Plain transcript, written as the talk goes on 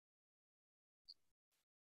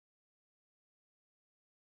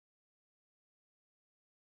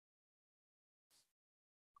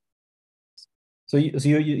So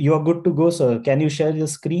you are good to go, sir. Can you share your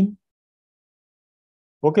screen?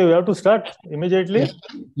 Okay, we have to start immediately.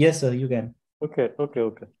 Yes, sir, you can. Okay.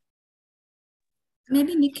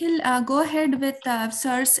 Maybe Nikhil, go ahead with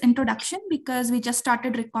sir's introduction because we just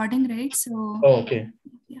started recording, right? So. Oh, okay.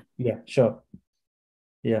 Yeah, sure.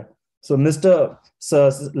 Yeah. So Mr.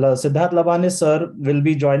 Siddharth Labhane, sir, will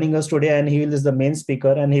be joining us today, and he is the main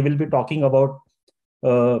speaker, and he will be talking about.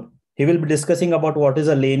 He will be discussing about what is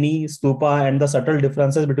a leni, stupa, and the subtle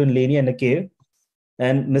differences between leni and a cave.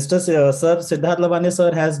 And Mr. Sir Siddharth Labhane,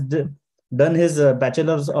 sir, has done his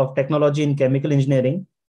bachelor's of technology in chemical engineering.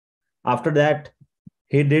 After that,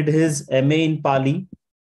 he did his MA in Pali.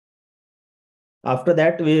 After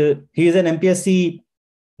that, he is an MPSC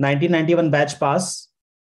 1991 batch pass,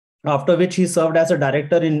 after which he served as a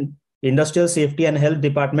director in Industrial Safety and Health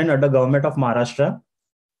Department under Government of Maharashtra.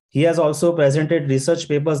 He has also presented research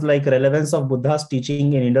papers like Relevance of Buddha's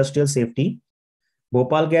Teaching in Industrial Safety,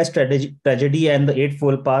 Bhopal Gas Tragedy and the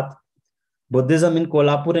Eightfold Path, Buddhism in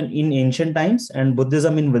Kolhapur in Ancient Times, and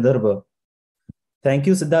Buddhism in Vidarbha. Thank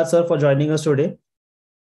you, Siddharth, sir, for joining us today.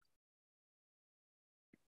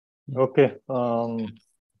 Okay.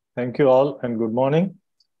 Thank you all and good morning.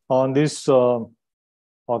 On this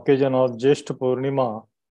occasion of Jeshth Purnima,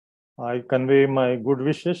 I convey my good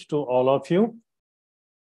wishes to all of you.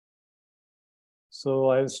 So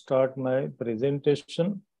I'll start my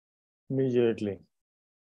presentation immediately.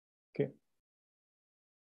 Okay.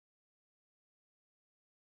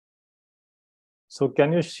 So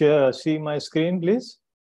can you see my screen, please?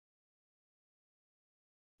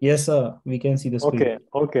 Yes, sir. We can see the screen.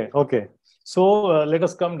 Okay. So let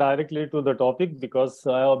us come directly to the topic because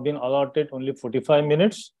I have been allotted only 45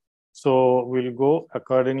 minutes. So we'll go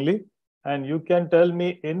accordingly. And you can tell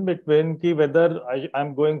me in between whether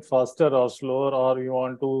I'm going faster or slower, or you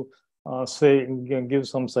want to give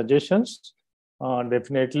some suggestions.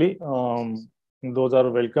 Definitely, those are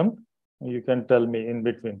welcome. You can tell me in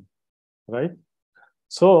between, right?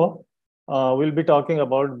 So we'll be talking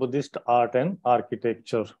about Buddhist art and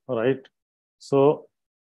architecture, right? So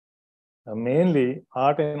mainly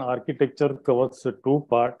art and architecture covers the two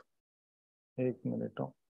parts.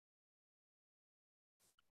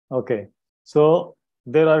 Okay, so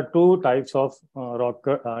there are two types of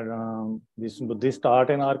this Buddhist art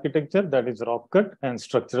and architecture, that is rock cut and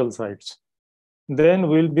structural sites. Then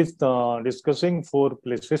we'll be discussing 4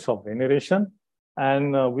 places of veneration,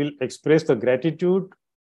 and we'll express the gratitude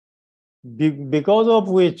because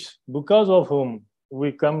of whom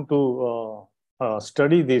we come to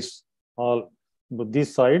study this all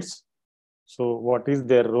Buddhist sites. So what is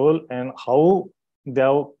their role and how they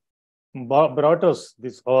have brought us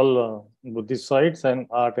this all Buddhist sites and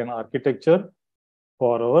art and architecture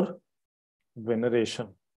for our veneration.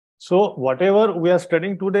 So whatever we are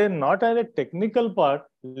studying today, not as a technical part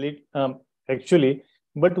actually,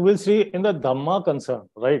 but we'll see in the Dhamma concern,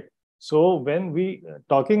 right? So when we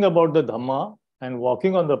talking about the Dhamma and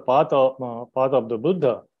walking on the path of the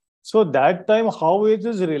Buddha, so that time how it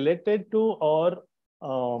is related to our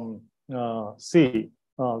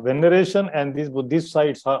veneration and these Buddhist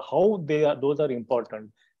sites, how those are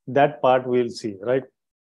important. That part we'll see, right?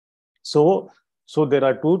 So there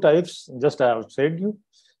are two types, just I have said you.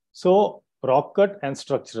 So rock cut and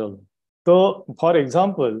structural. So for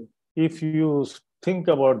example, if you think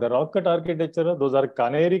about the rock cut architecture, those are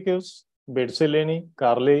Kaneri caves, Bedseleni,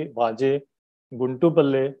 Karle, Vaje,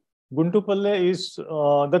 Guntupalle. Guntupalle is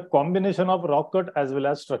the combination of rock cut as well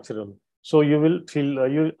as structural. So you will feel,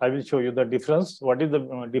 I will show you the difference. What is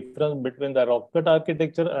the difference between the rock cut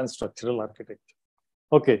architecture and structural architecture?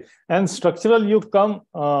 Okay, and structural, you come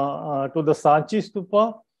to the Sanchi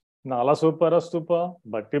Stupa, Nalasopara Stupa,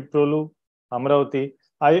 Bhattiprolu, Amravati.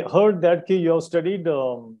 I heard that you have studied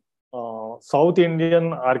South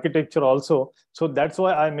Indian architecture also. So that's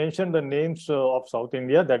why I mentioned the names of South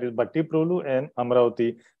India, that is Bhattiprolu and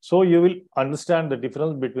Amravati. So you will understand the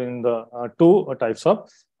difference between the two types of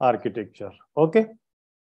architecture. Okay.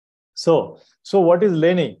 So what is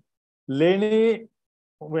Leni? Leni,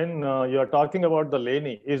 when you are talking about the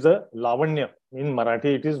Leni, is a Lavanya. In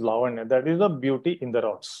Marathi, it is Lavanya. That is the beauty in the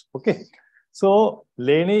rocks. Okay. So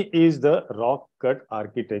Leni is the rock cut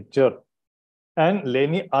architecture. And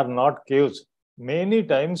Leni are not caves. Many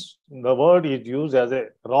times the word is used as a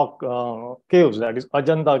rock caves, that is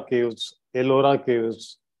Ajanta caves, Ellora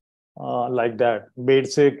caves, like that,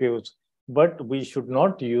 Bedse caves. But we should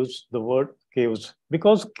not use the word caves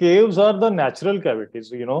because caves are the natural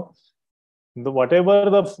cavities, you know. Whatever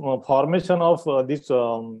the formation of these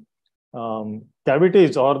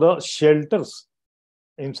cavities or the shelters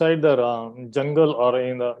inside the jungle or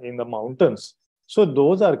in the mountains, so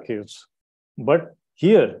those are caves. But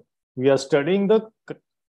here we are studying the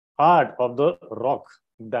art of the rock,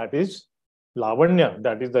 that is Lavanya,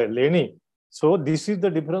 that is the Leni. So this is the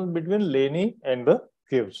difference between Leni and the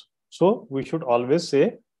caves. So we should always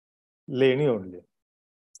say Leni only.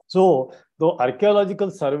 So the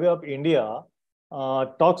Archaeological Survey of India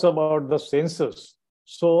talks about the census.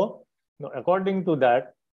 So according to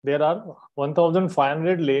that, there are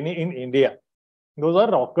 1,500 Leni in India. Those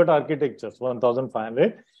are rock cut architectures,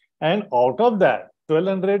 1,500. And out of that,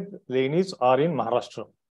 1,200 Lenis are in Maharashtra.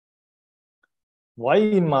 Why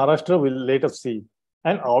in Maharashtra, we'll later see.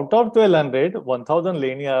 And out of 1,200, 1,000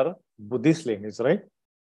 Leni are Buddhist Lenis, right?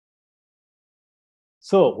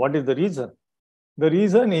 So what is the reason? The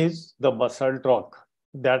reason is the basalt rock.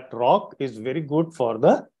 That rock is very good for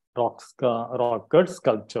the rock cut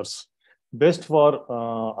sculptures. Best for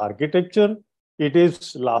architecture. It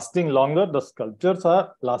is lasting longer. The sculptures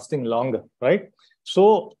are lasting longer, right?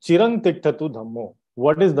 So, Chirang Titthatu Dhammo.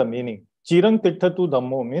 What is the meaning? Chirang Titthatu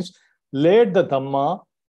Dhammo means let the Dhamma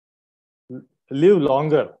live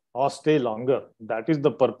longer or stay longer. That is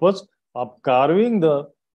the purpose of carving the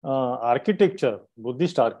architecture,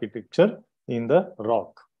 Buddhist architecture in the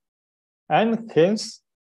rock. And hence,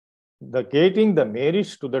 getting the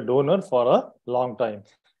merits to the donor for a long time.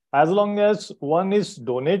 As long as one is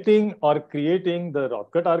donating or creating the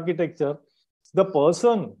rock cut architecture, the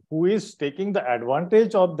person who is taking the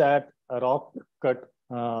advantage of that rock cut,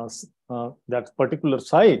 that particular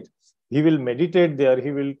site, he will meditate there,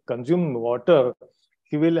 he will consume water,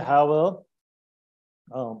 he will have a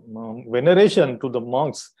veneration to the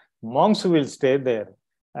monks. Monks will stay there,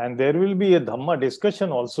 and there will be a Dhamma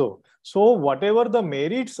discussion also. So whatever the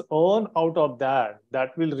merits earned out of that,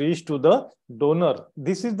 that will reach to the donor.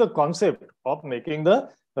 This is the concept of making the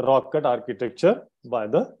rock cut architecture by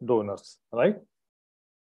the donors, right?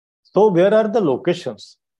 So where are the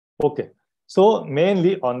locations? Okay. So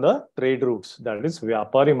mainly on the trade routes, that is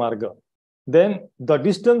Vyapari Marga. Then the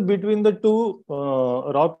distance between the two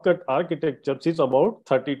rock cut architectures is about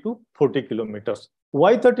 30 to 40 kilometers.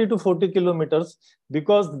 Why 30 to 40 kilometers?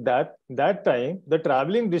 Because that time, the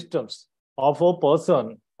traveling distance of a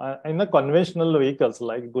person in the conventional vehicles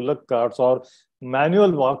like bullock carts or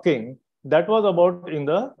manual walking, that was about in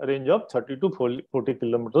the range of 30 to 40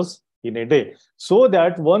 kilometers in a day. So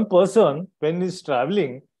that one person, when he's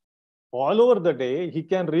traveling all over the day, he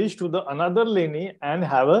can reach to the another lane and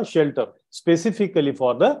have a shelter specifically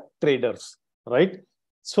for the traders, right?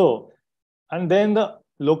 So, and then the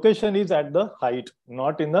location is at the height,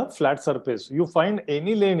 not in the flat surface. You find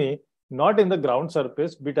any lane not in the ground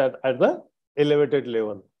surface, but at the elevated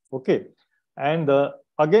level. Okay. And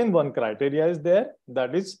again, one criteria is there,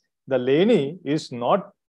 that is the lane is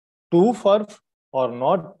not too far or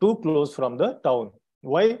not too close from the town.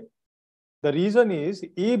 Why? The reason is,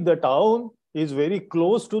 if the town is very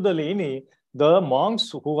close to the lane, the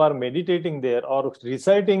monks who are meditating there or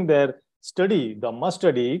reciting their study, the Dhamma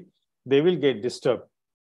study, they will get disturbed.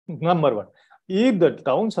 Number one. If the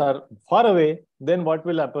towns are far away, then what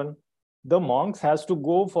will happen? The monks has to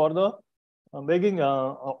go for the making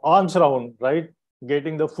alms round, right?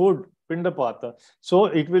 Getting the food, pindapata. So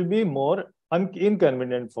it will be more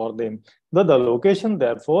inconvenient for them. The location,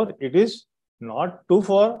 therefore, it is not too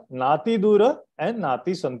far, nati dura and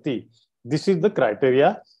nati santi. This is the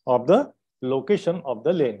criteria of the location of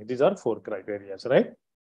the lane. These are 4 criteria, right?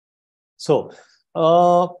 So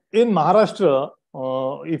in Maharashtra,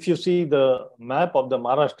 if you see the map of the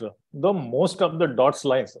Maharashtra, the most of the dots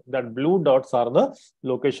lines, that blue dots are the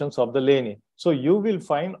locations of the lane. So you will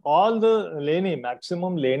find all the lane,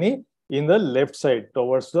 maximum lane in the left side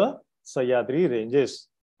towards the Sahyadri ranges.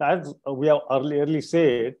 As we have earlier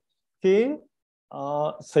said, okay,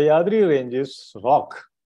 Sahyadri ranges rock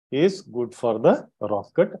is good for the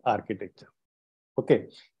rock cut architecture. Okay,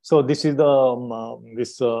 so this is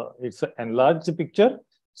the it's an enlarged picture.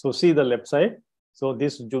 So see the left side. So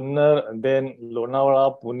this Junnar, then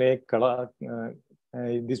Lonavala, Pune,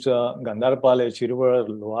 this Gandharpale, Chiruvur,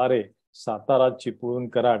 Loare, Satara,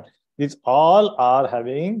 Chipurun, Karat. These all are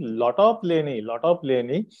having lot of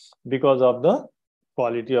lane because of the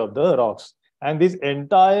quality of the rocks. And this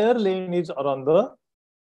entire lane is around the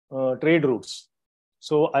trade routes.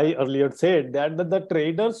 So I earlier said that the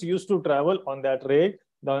traders used to travel on that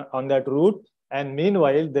route, and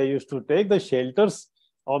meanwhile they used to take the shelters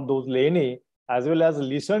of those lane as well as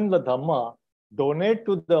listen the Dhamma, donate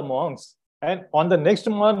to the monks, and on the next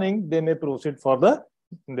morning they may proceed for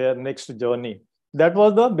their next journey. That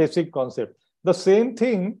was the basic concept. The same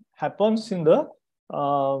thing happens in the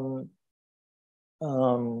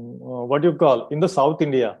what you call in the South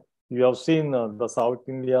India. You have seen the South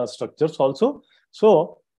India structures also.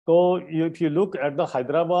 So So if you look at the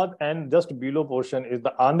Hyderabad and just below portion is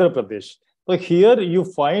the Andhra Pradesh. So here you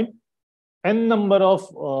find n number of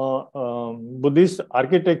Buddhist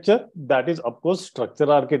architecture. That is, of course,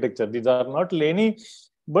 structural architecture. These are not Leni,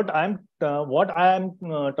 but what I am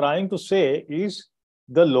trying to say is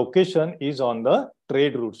the location is on the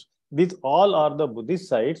trade routes. These all are the Buddhist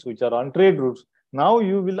sites which are on trade routes. Now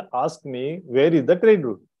you will ask me, where is the trade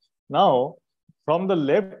route? Now, from the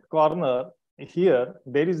left corner here,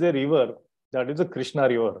 there is a river, that is the Krishna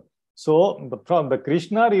River. So from the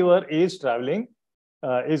Krishna River is traveling,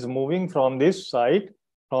 is moving from this site,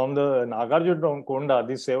 from the Nagarjuna Konda.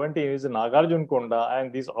 This 17 is Nagarjuna Konda,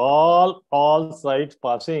 and these all sites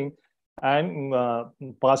passing and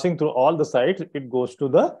passing through all the sites, it goes to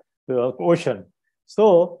the ocean.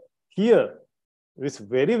 So here it's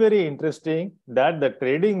very, very interesting that the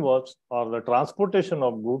trading was, or the transportation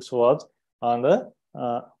of goods was on the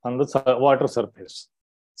water surface.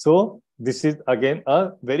 So this is again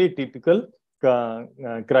a very typical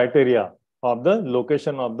criteria of the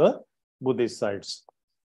location of the Buddhist sites.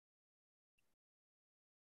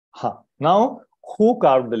 Now, who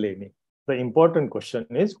carved the Leni? The important question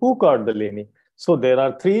is, who carved the Leni? So there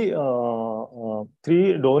are three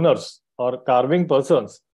donors or carving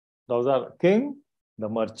persons. Those are king, the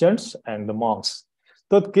merchants, and the monks.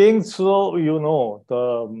 The king, so you know,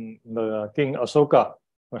 the King Ashoka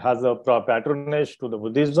has a patronage to the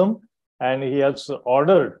Buddhism, and he has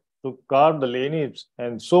ordered to carve the Lenis,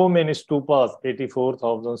 and so many stupas,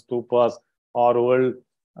 84,000 stupas are world,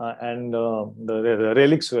 and the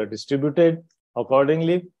relics were distributed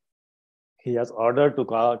accordingly. He has ordered to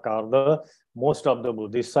carve the most of the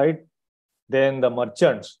Buddhist site. Then the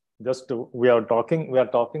merchants, we are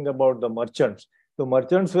talking about the merchants. The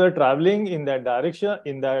merchants were traveling in that direction,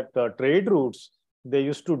 in that trade routes. They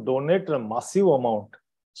used to donate a massive amount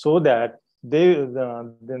so that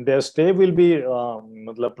their stay will be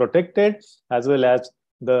protected, as well as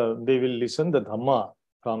they will listen the Dhamma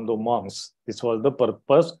from the monks. This was the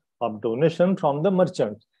purpose of donation from the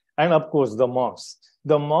merchants. And of course, the monks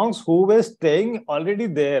who were staying already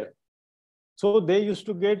there. So they used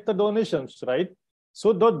to get the donations, right?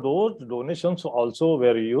 So those donations also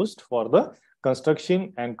were used for the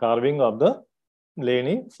construction and carving of the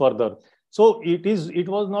Leni further. So it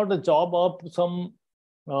was not a job of some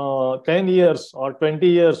 10 years or 20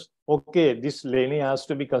 years. Okay, this Leni has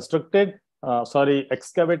to be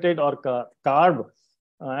excavated or carved,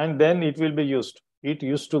 and then it will be used. It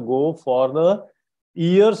used to go for the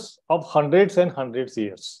years of hundreds and hundreds of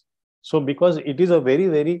years. So because it is a very,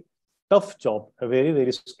 very tough job, a very,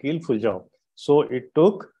 very skillful job. So it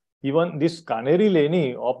took, even this Kaneri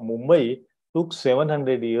Leni of Mumbai took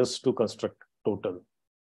 700 years to construct total,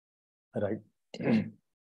 right?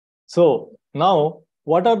 So now,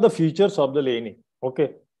 what are the features of the Leni?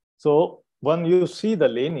 Okay, so when you see the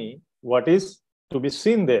Leni, what is to be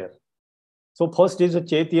seen there? So first is a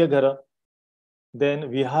Chaitya Ghara,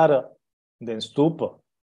 then Vihara, then Stupa,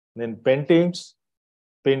 then paintings.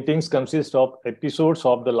 Paintings consist of episodes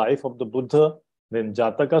of the life of the Buddha, then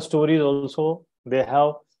Jataka stories also they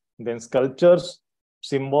have, then sculptures,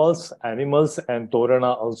 symbols, animals, and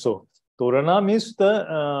Torana also. Torana means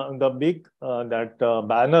the big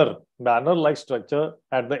banner-like structure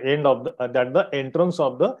at the end of the entrance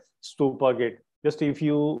of the stupa gate. Just if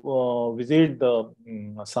you visit the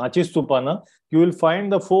Sanchi Stupa, you will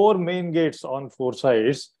find the 4 main gates on 4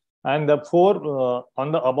 sides, and the 4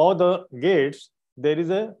 above the gates there is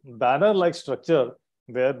a banner-like structure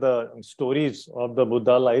where the stories of the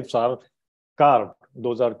Buddha lives are carved.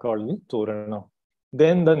 Those are called Torana.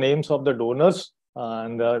 Then the names of the donors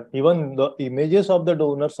and even the images of the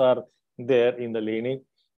donors are there in the Leni.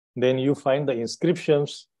 Then you find the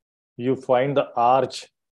inscriptions, you find the arch.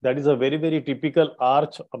 That is a very, very typical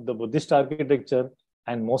arch of the Buddhist architecture.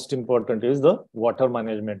 And most important is the water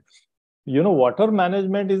management. You know, water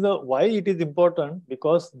management is why it is important,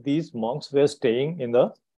 because these monks were staying in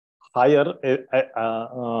the higher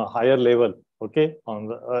level, okay, on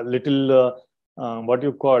the little what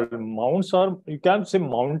you call mounts, or you can't say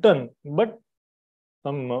mountain, but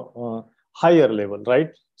some higher level,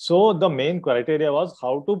 right? So the main criteria was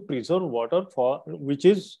how to preserve water for which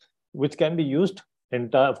can be used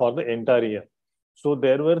for the entire year. So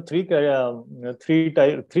there were three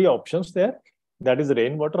options there. That is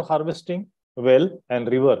rainwater harvesting, well, and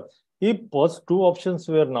river. If first 2 options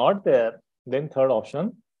were not there, then third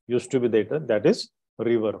option used to be there, that is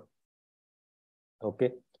river.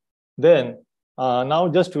 Okay. Then now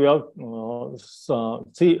just we have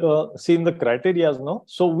seen the criteria now.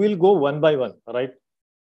 So we'll go one by one, right?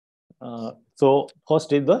 So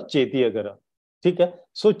first is the Chaitya Ghara. ठीक है.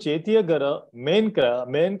 So Chaitya main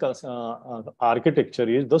architecture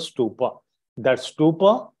is the stupa. That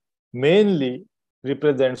stupa mainly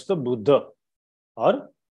represents the Buddha or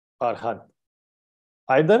Arhat.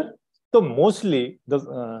 Either, so mostly the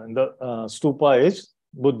stupa is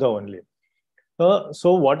Buddha only.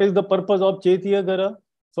 So what is the purpose of Chaitya?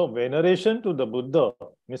 So veneration to the Buddha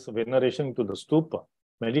means veneration to the stupa,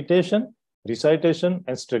 meditation, recitation,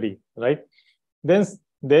 and study, right? Then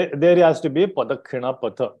there has to be a Padakhina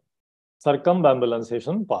Patha,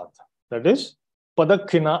 circumambulation path. That is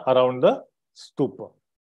Padakhina around the stupa.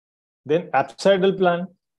 Then apsidal plan.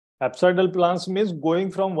 Apsidal plans means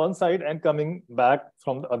going from one side and coming back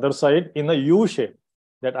from the other side in a U shape.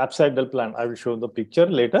 That apsidal plan, I will show the picture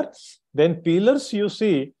later. Then pillars, you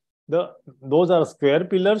see, those are square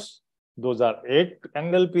pillars. Those are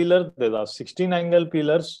 8-angle pillars. There are 16-angle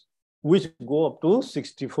pillars, which go up to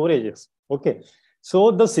 64 edges. Okay.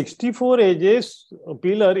 So the 64 edges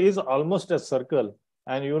pillar is almost a circle.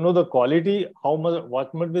 And you know the quality,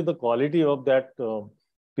 what must be the quality of that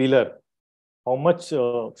pillar? How much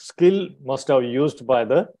skill must have used by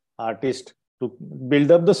the artist to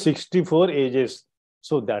build up the 64 edges.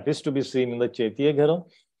 So that is to be seen in the Chaitya Ghara.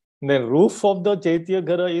 Then roof of the Chaitya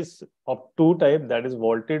Ghara is of two types, that is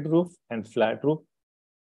vaulted roof and flat roof.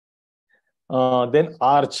 Then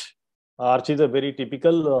arch. Arch is a very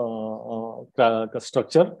typical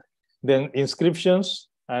structure. Then inscriptions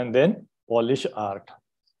and then polish art.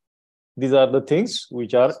 These are the things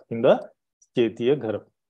which are in the Chaitya Ghara.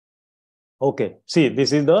 Okay, see,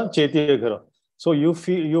 this is the Chaitya Ghara. So you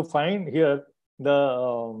find here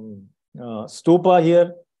the stupa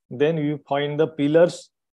here. Then you find the pillars.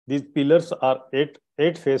 These pillars are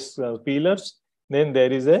eight face pillars. Then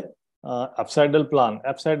there is a apsidal plan.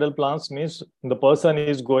 Apsidal plans means the person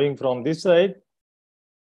is going from this side.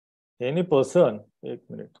 Any person, 1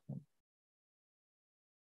 minute.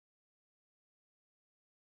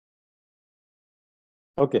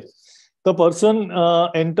 Okay. The person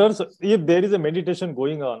enters, if there is a meditation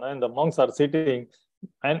going on and the monks are sitting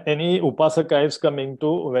and any upasaka is coming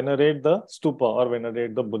to venerate the stupa or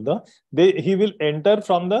venerate the Buddha, he will enter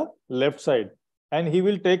from the left side and he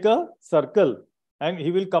will take a circle and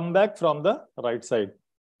he will come back from the right side.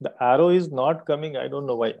 The arrow is not coming, I don't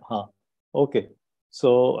know why. Okay.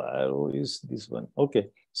 So arrow is this one. Okay.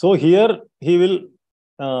 So here he will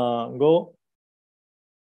go.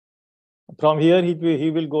 From here, he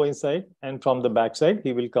will go inside, and from the back side,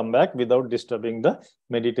 he will come back without disturbing the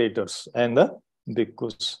meditators and the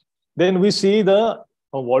bhikkhus. Then we see the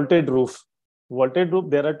vaulted roof. Vaulted roof,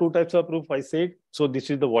 there are two types of roof, I said. So this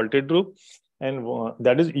is the vaulted roof, and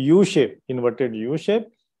that is U shape, inverted U shape.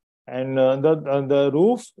 And the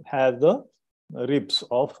roof has the ribs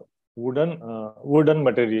of wooden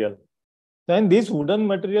material. And these wooden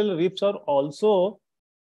material ribs are also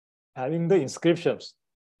having the inscriptions.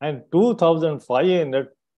 And 2,500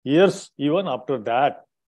 years, even after that,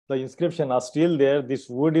 the inscriptions are still there. This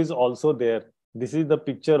wood is also there. This is the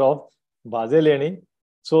picture of Bazeleni.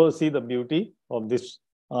 So see the beauty of this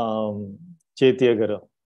Chaitya Ghara.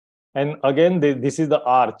 And again, this is the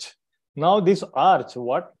arch. Now this arch,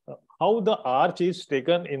 how the arch is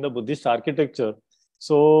taken in the Buddhist architecture.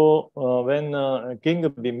 So when King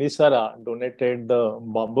Bimbisara donated the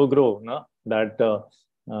bamboo grove, that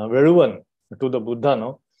Veduvan to the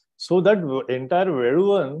Buddha, so that entire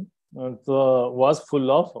Veduvan was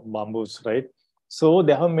full of bamboos, right? So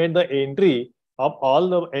they have made the entry of all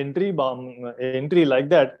the entry like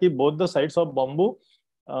that, both the sides of bamboo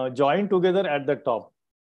joined together at the top.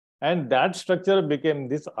 And that structure became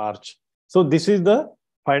this arch. So this is the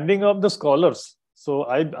finding of the scholars. So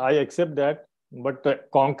I accept that, but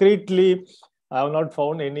concretely, I have not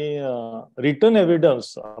found any written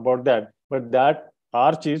evidence about that. But that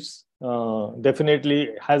arch is definitely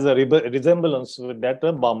has a resemblance with that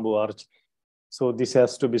bamboo arch. So this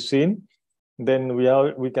has to be seen. Then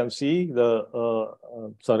we can see the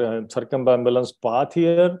circumambulance path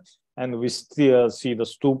here, and we see the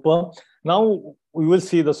stupa. Now we will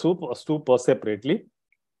see the stupa separately.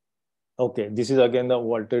 Okay, this is again the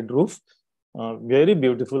vaulted roof. Very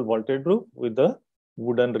beautiful vaulted roof with the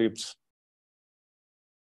wooden ribs.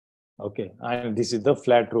 Okay, and this is the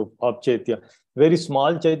flat roof of Chaitya. Very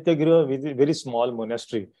small Chaitya Griha with a very small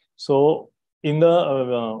monastery. So in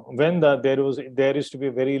the when there used to be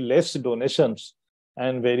very less donations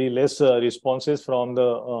and very less responses from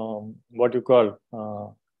the what you call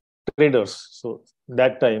traders. So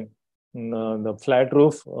that time the flat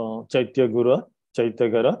roof Chaitya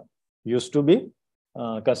Ghara used to be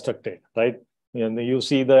constructed, right? And you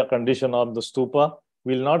see the condition of the stupa.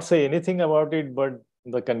 We'll not say anything about it, but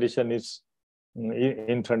the condition is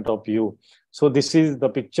in front of you. So this is the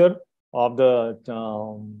picture of the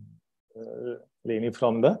Leni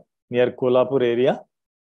from the near Kolhapur area.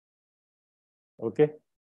 Okay.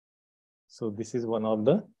 So this is one of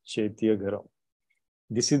the Chaitya Ghara.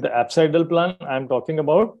 This is the apsidal plan I'm talking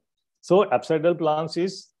about. So apsidal plans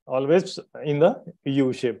is always in the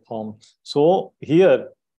U-shape form. So here,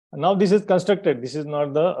 now this is constructed. This is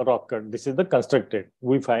not the rock cut. This is the constructed.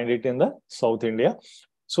 We find it in the South India.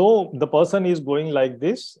 So the person is going like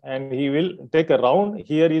this and he will take a round.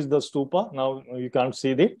 Here is the stupa. Now you can't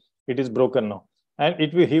see it is broken now. And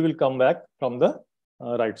he will come back from the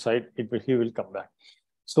right side. He will come back.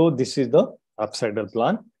 So this is the apsidal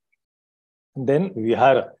plan. Then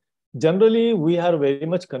Vihara. Generally, we are very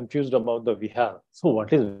much confused about the Vihara. So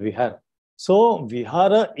what is Vihara? So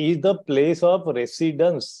Vihara is the place of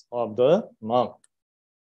residence of the monk.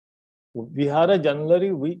 Vihara,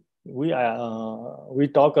 generally, we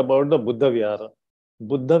talk about the Buddha Vihara.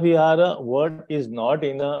 Buddha Vihara word is not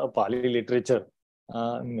in a Pali literature,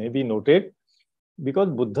 maybe noted, because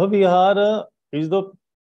Buddha Vihara is the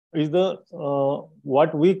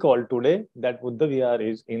what we call today that Buddha Vihara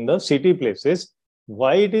is in the city places.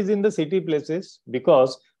 Why it is in the city places?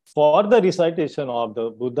 Because for the recitation of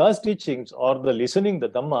the Buddha's teachings or the listening the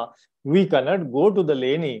Dhamma, we cannot go to the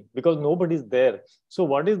Leni because nobody is there. So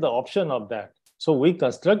what is the option of that? So we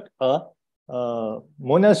construct a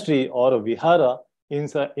monastery or a vihara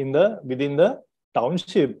within the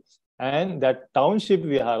township, and that township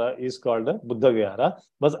vihara is called a Buddha Vihara.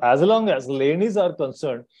 But as long as Lenis are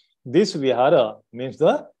concerned, this vihara means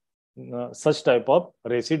the such type of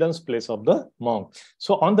residence place of the monk.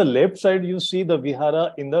 So on the left side, you see the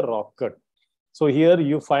vihara in the rock cut. So here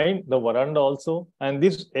you find the veranda also, and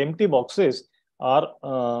these empty boxes are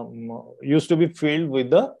used to be filled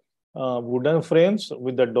with the wooden frames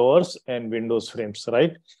with the doors and windows frames,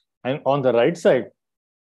 right? And on the right side,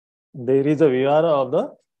 there is a vihara of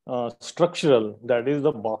the structural, that is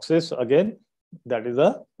the boxes again, that is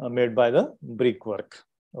made by the brickwork.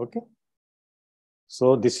 Okay.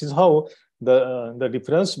 So this is how the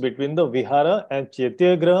difference between the Vihara and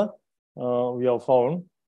Chaitya Ghara we have found,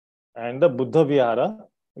 and the Buddha Vihara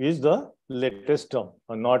is the latest term,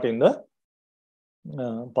 not in the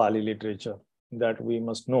Pali literature, that we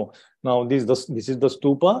must know. Now this is the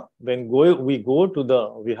stupa. When we go to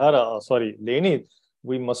the Vihara, Leni,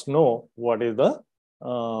 we must know what is the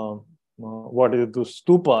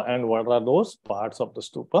stupa and what are those parts of the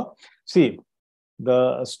stupa. See,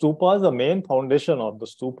 the stupa, the main foundation of the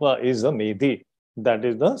stupa is the medhi, that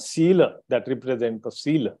is the sila, that represents the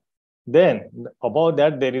sila. Then above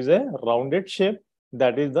that there is a rounded shape,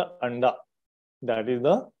 that is the anda, that is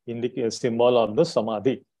the symbol of the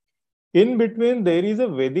samadhi. In between there is a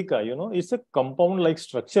vedika, it's a compound-like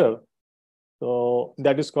structure. So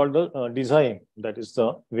that is called the design, that is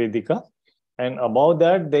the vedika. And above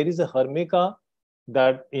that there is a harmika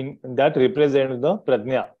that represents the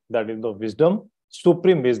prajna, that is the wisdom,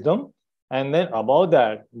 supreme wisdom. And then above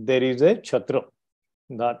that there is a chhatra.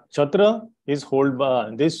 That chhatra is upheld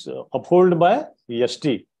by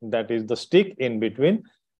yasti, that is the stick in between.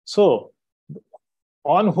 So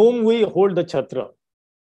on whom we hold the chhatra?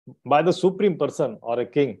 By the supreme person or a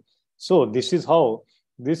king. So this is how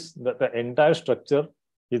the entire structure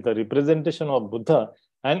is the representation of Buddha.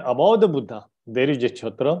 And above the Buddha there is a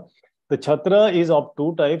chhatra. The chhatra is of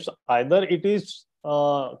two types. Either it is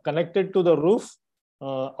connected to the roof,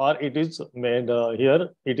 or it is made here.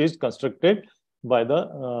 It is constructed by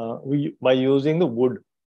by using the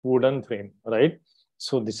wooden frame, right?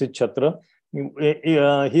 So this is chhatra.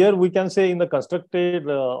 Here we can say in the constructed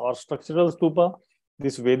or structural stupa,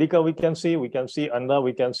 this vedika we can see anda,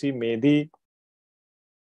 we can see medhi,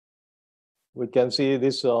 we can see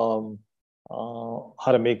this harmika,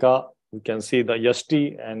 we can see the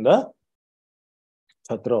yasti and the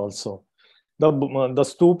chhatra also. The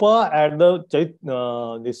stupa at the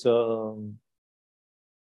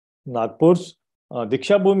Nagpur's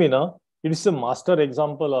Diksha Bhumina, it is a master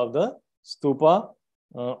example of the stupa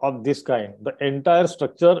of this kind. The entire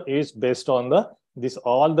structure is based on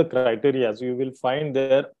all the criteria. You will find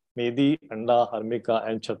there medhi, anda, harmika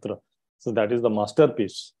and chhatra. So that is the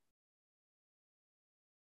masterpiece.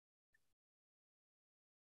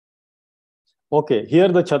 Okay, here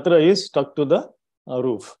the chhatra is stuck to the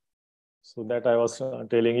roof. So that I was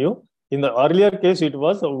telling you. In the earlier case, it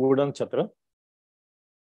was a wooden chhatra.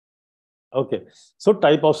 Okay, so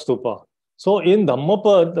type of stupa. So in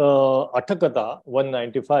Dhammapad Athakatha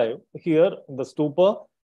 195, here the stupa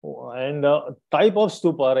and type of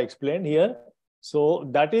stupa are explained here. So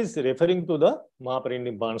that is referring to the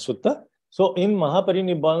Mahaparinibbana Sutta. So in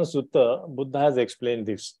Mahaparinibbana Sutta, Buddha has explained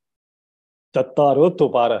this. Chattaro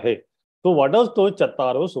Tuparahe. So what does to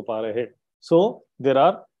Chattaro Suparahe? So there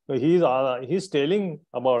are, he's telling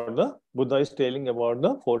about the, Buddha is telling about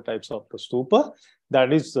the 4 types of the stupa.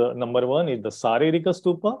 That is, number 1 is the Saririka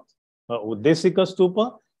stupa, Uddesika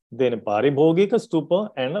stupa, then Paribhogika stupa,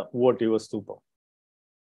 and Votiva stupa.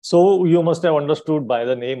 So you must have understood by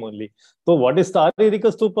the name only. So what is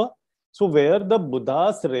Saririka stupa? So where the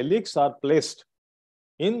Buddha's relics are placed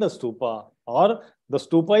in the stupa, or the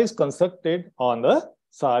stupa is constructed on the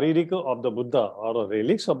Saririka of the Buddha or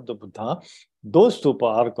relics of the Buddha, those stupa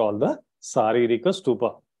are called the Saririka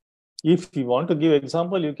stupa. If you want to give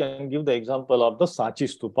example, you can give the example of the Sachi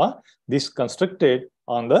stupa. This constructed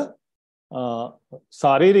on the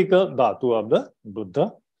Saririka dhatu of the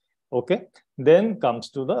Buddha. Okay. Then comes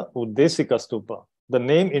to the Uddesika stupa. The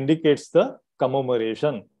name indicates the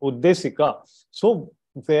commemoration, Uddesika. So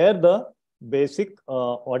where the basic,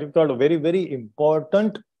 what you call a very, very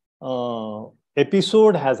important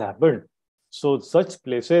episode has happened. So such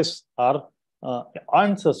places are,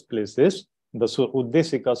 on such places, the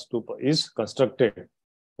Uddesika stupa is constructed,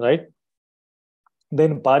 right?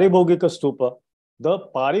 Then Paribhogika stupa. The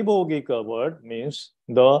Paribhogika word means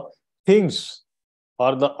the things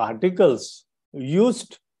or the articles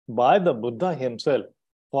used by the Buddha himself.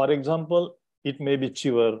 For example, it may be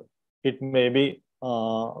chivar, it may be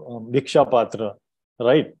Bhiksha Patra,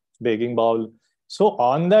 right? Begging bowl. So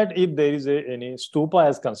on that, if there is any stupa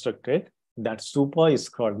as constructed, that stupa is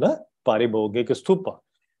called the Paribhogika stupa.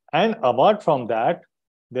 And apart from that,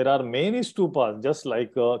 there are many stupas, just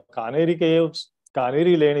like Kaneri caves,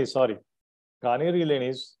 Kaneri Lanes,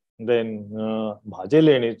 then Bhaje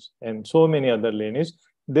Lanes, and so many other lanes.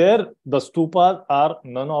 There, the stupas are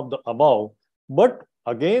none of the above, but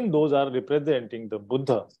again, those are representing the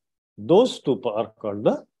Buddha. Those stupa are called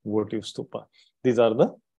the votive stupa. These are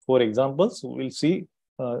the 4 examples. We'll see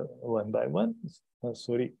one by one,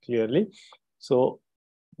 clearly. So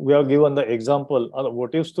we have given the example of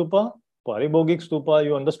votive stupa, Paribhogic stupa,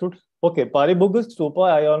 you understood? Okay, Paribhogic stupa,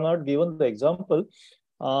 I have not given the example.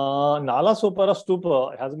 Nala Sopara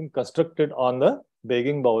stupa has been constructed on the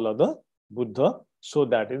begging bowl of the Buddha. So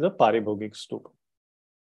that is a Paribhogic stupa.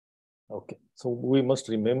 Okay, so we must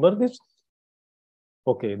remember this.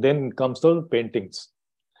 Okay, then comes the paintings.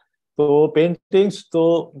 So paintings,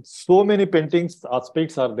 so many paintings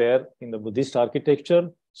aspects are there in the Buddhist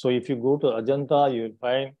architecture. So if you go to Ajanta, you will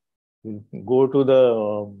find, go to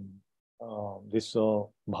the this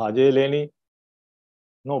Bhaje Leni.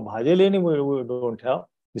 No, Bhaje Leni we don't have.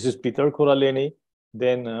 This is Pitarkhora Leni.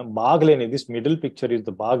 Then Bagh Leni. This middle picture is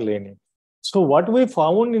the Bagh Leni. So what we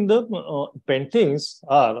found in the paintings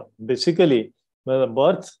are basically the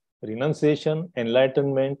birth, renunciation,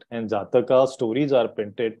 enlightenment, and Jataka stories are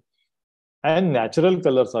painted, and natural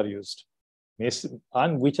colors are used,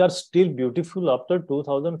 and which are still beautiful after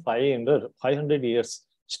 2,500 years.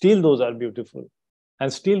 Still those are beautiful,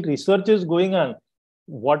 and still research is going on.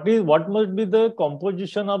 What must be the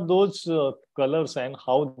composition of those colors and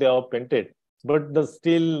how they are painted? But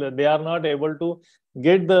still they are not able to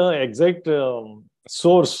get the exact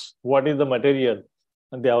source. What is the material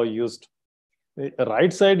they have used?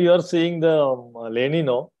 Right side, you are seeing the Leni,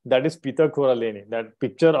 no? That is Pitakura Leni. That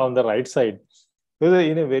picture on the right side is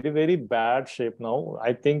in a very, very bad shape now.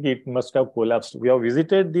 I think it must have collapsed. We have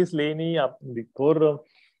visited this Leni before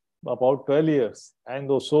about 12 years.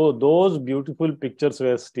 And so those beautiful pictures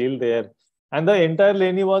were still there. And the entire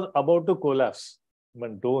Leni was about to collapse.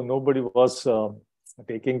 But though nobody was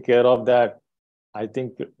taking care of that, I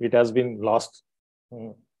think it has been lost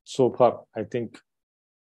so far. I think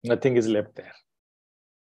nothing is left there.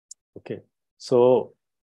 Okay, so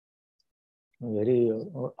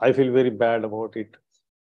I feel very bad about it.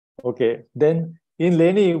 Okay, then in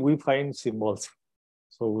Leni we find symbols.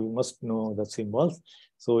 So we must know the symbols.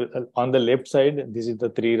 So on the left side, this is the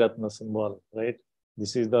Tri Ratna symbol, right?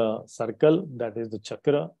 This is the circle, that is the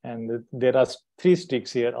chakra, and there are 3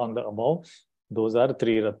 sticks here on the above. Those are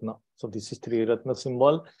Tri Ratna. So this is Tri Ratna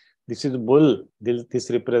symbol. This is bull. This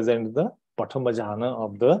represents the Pathamajhana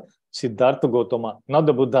of the Siddhartha Gautama, not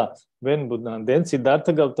the Buddha. Then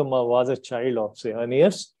Siddhartha Gautama was a child of 7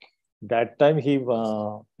 years. That time he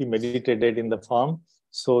meditated in the farm.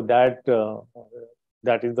 So that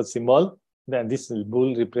is the symbol. Then this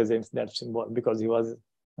bull represents that symbol because he was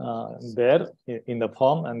there in the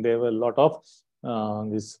farm, and there were a lot of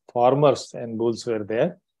these farmers and bulls were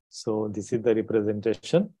there. So this is the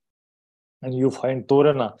representation. And you find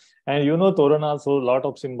Torana. And you know Torana, so a lot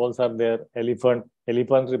of symbols are there. Elephant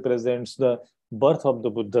represents the birth of the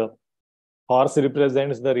Buddha. Horse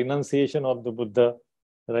represents the renunciation of the Buddha,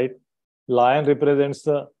 right? Lion represents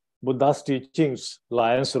the Buddha's teachings,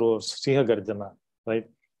 lions roars, Siha Garjana, right?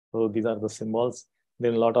 So these are the symbols.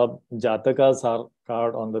 Then a lot of Jatakas are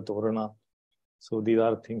carved on the Torana. So these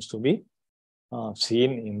are things to be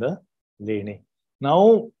seen in the Leni.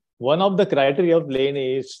 Now, one of the criteria of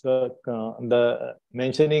Leni is the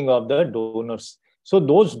mentioning of the donors. So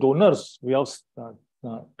those donors, we have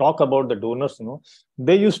talk about the donors,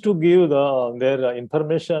 they used to give their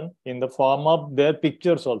information in the form of their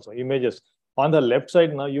pictures also, images. On the left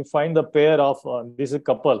side now, you find the pair of, this is a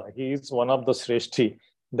couple. He is one of the Shreshti,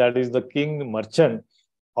 that is the king merchant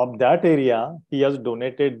of that area. He has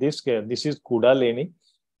donated this. This is Kuda Leni,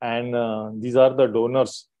 and these are the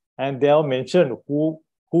donors. And they have mentioned who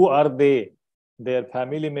are they, their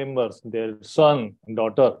family members, their son,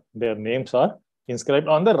 daughter, their names are inscribed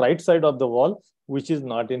on the right side of the wall, which is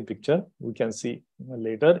not in picture. We can see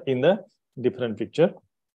later in the different picture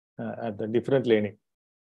at the different Leni.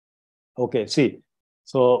 Okay, see.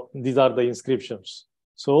 So these are the inscriptions.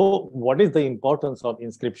 So what is the importance of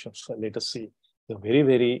inscriptions? Let us see. The very,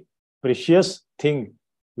 very precious thing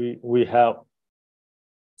we have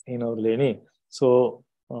in our Leni. So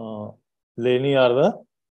Leni are the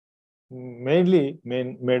mainly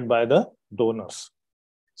made by the donors.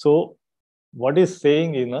 So what is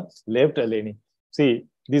saying in a left Leni? See,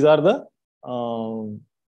 these are the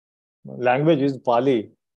language is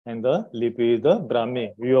Pali and the lipi is the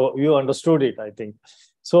Brahmi. You understood it, I think.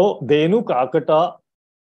 So Denu Kakata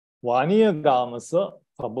Vaniya Gamasa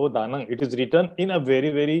Phabodanang. It is written in a very,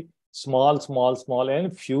 very small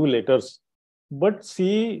and few letters. But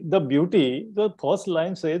see the beauty, the first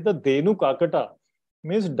line says the Denu Kakata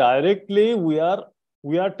means directly we are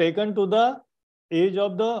taken to the age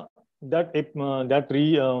of the that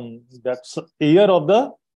year of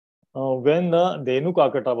the when the Denu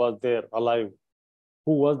Kakata was there alive.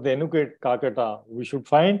 Who was Denu Kakata? We should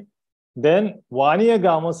find. Then Vaniya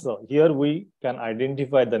Gamasa. Here we can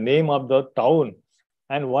identify the name of the town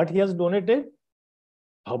and what he has donated.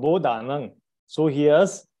 Thabo Danang. So he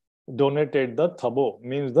has donated the Thabo,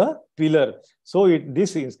 means the pillar. So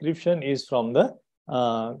this inscription is from the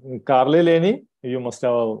Karle Leni. You must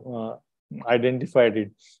have identified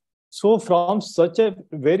it. So from such a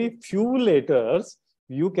very few letters,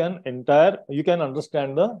 you can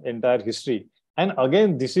understand the entire history. And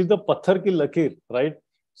again, this is the Pathar ki Lakir, right?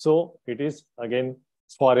 So it is again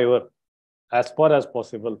forever, as far as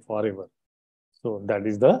possible, forever. So that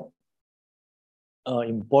is the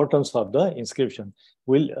importance of the inscription.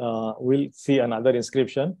 We'll see another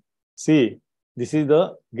inscription. See, this is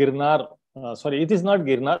the Girnar. Sorry, it is not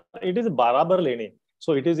Girnar. It is Barabar Leni.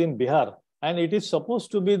 So it is in Bihar, and it is supposed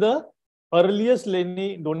to be the earliest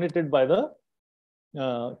Leni donated by the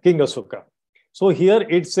King Ashoka. So here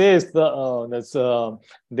it says Devanang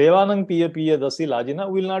Piya Piya Dasi Lajina.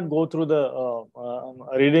 Will not go through the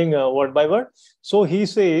reading word by word. So he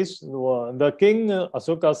says, the King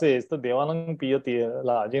Ashoka says, the Devanang Piya Piya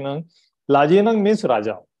Lajinang. Lajinang means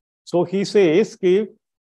Raja. So he says,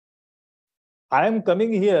 I am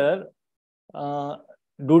coming here,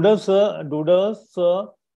 Dudas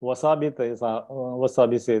Wasabi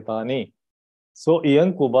Setani. So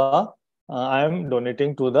Ian Kuba, I am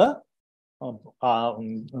donating to the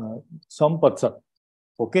some person,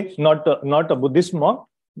 okay, not a Buddhist monk.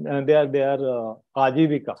 They are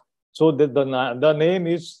Ajivika. So the name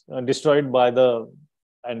is destroyed by the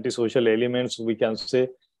antisocial elements, we can say.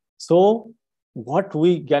 So what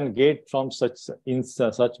we can get from such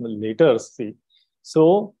letters, see.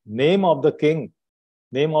 So name of the king,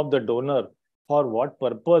 name of the donor, for what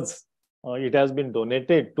purpose it has been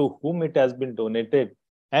donated, to whom it has been donated,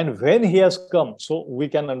 and when he has come. So we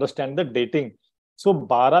can understand the dating. So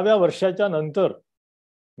 12व्या वर्षाच्या नंतर,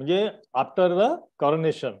 म्हणजे after the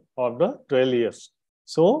coronation of the 12 years.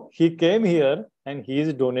 So he came here and he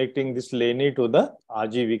is donating this Leni to the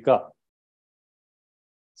Ajivika.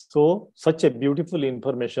 So such a beautiful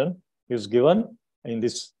information is given in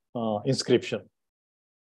this inscription.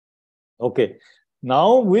 Okay.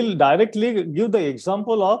 Now we'll directly give the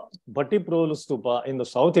example of Bhattiprolu Stupa in the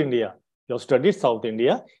South India. You have studied South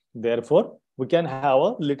India. Therefore, we can have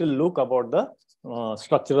a little look about the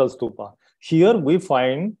structural stupa. Here we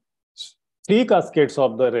find 3 cascades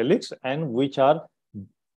of the relics, and which are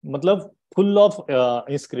full of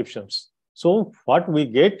inscriptions. So what we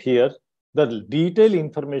get here, the detailed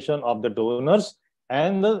information of the donors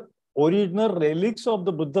and the original relics of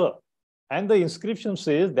the Buddha. And the inscription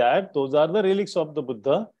says that those are the relics of the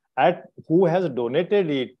Buddha, at who has donated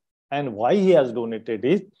it and why he has donated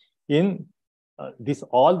it. In this,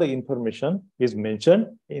 all the information is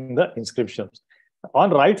mentioned in the inscriptions.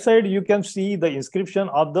 On right side, you can see the inscription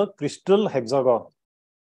of the crystal hexagon.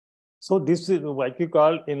 So this is what we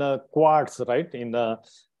call in a quartz, right? In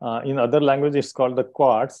other languages, it's called the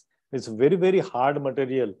quartz. It's very, very hard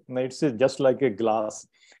material. It's just like a glass.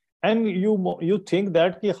 And you think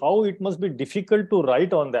that how it must be difficult to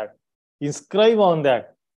write on that, inscribe on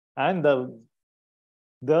that. And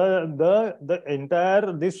the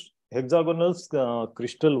entire this hexagonal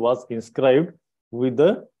crystal was inscribed with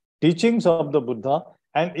the teachings of the Buddha.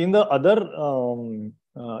 And in the other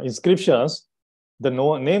inscriptions, the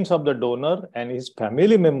names of the donor and his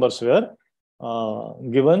family members were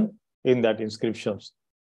given in that inscriptions.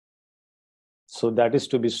 So that is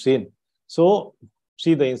to be seen. So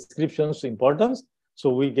see the inscriptions importance.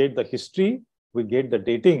 So we get the history, we get the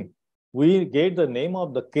dating, we get the name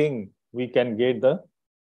of the king, we can get the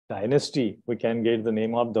dynasty, we can get the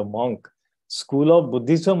name of the monk, school of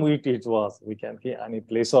Buddhism it was, we can get any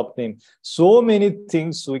place of name. So many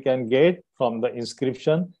things we can get from the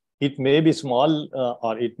inscription. It may be small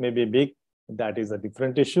or it may be big. That is a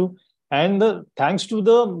different issue. And thanks to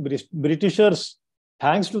the Britishers,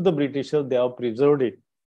 they have preserved it.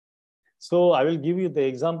 So I will give you the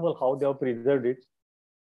example how they have preserved it.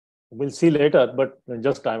 We'll see later, but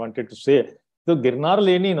just I wanted to say. So Girnar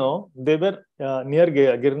Leni, they were near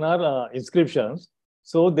Girnar inscriptions.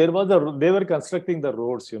 So they were constructing the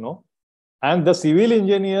roads, and the civil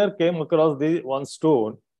engineer came across the one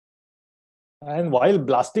stone. And while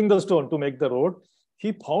blasting the stone to make the road,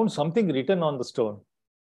 he found something written on the stone.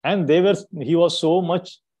 And he was so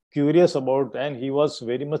much curious about, and he was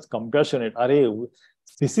very much compassionate.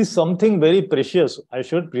 This is something very precious. I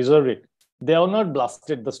should preserve it. They have not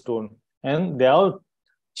blasted the stone, and they have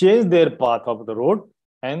changed their path of the road.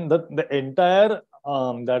 And the entire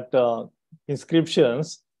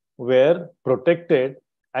inscriptions were protected.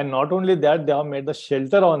 And not only that, they have made the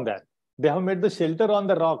shelter on that. They have made the shelter on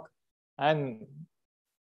the rock. And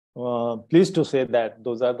pleased to say that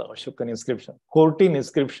those are the Ashokan inscriptions, 14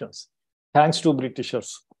 inscriptions, thanks to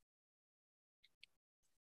Britishers.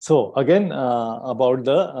 So again, about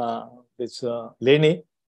this Leni.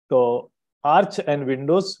 So arch and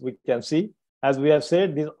windows, we can see. As we have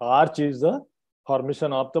said, this arch is the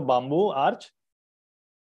formation of the bamboo arch,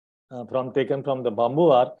 taken from the bamboo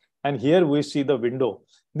arch. And here we see the window.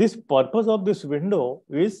 This purpose of this window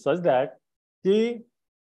is such that the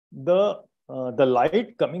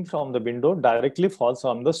light coming from the window directly falls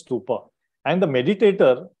on the stupa, and the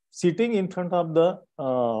meditator sitting in front of the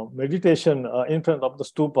meditation in front of the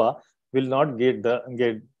stupa will not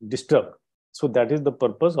get disturbed. So that is the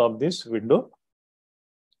purpose of this window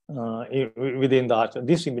within the arch.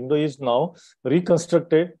 This window is now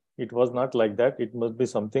reconstructed. It was not like that. It must be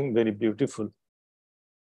something very beautiful.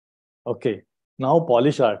 Okay, now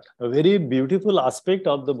polish art, a very beautiful aspect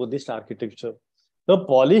of the Buddhist architecture. The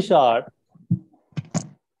polish art,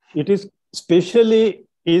 it is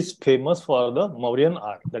famous for the Mauryan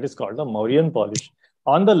art, that is called the Mauryan polish.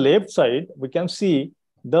 On the left side, we can see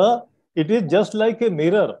it is just like a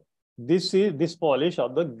mirror. This is this polish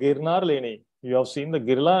of the Girnar Leni. You have seen the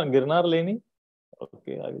Girnar Leni?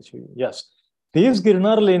 Okay, I will show you. Yes. This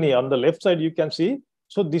Girnar Leni on the left side, you can see.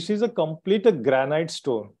 So this is a complete granite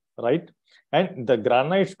stone, right? And the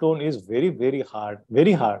granite stone is very, very hard,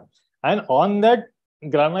 very hard. And on that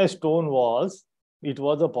granite stone it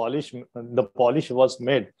was a polish, the polish was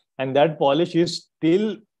made. And that polish is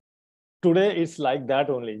still, today it's like that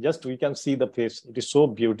only. Just we can see the face. It is so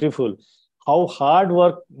beautiful. How hard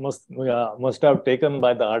work must have taken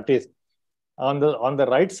by the artist. On the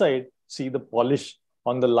right side, see the polish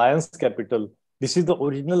on the lion's capital. This is the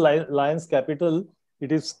original lion's capital.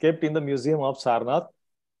 It is kept in the Museum of Sarnath.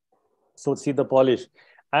 So see the polish.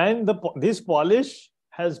 And this polish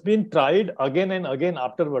has been tried again and again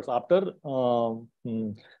afterwards. After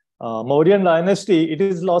Mauryan dynasty, it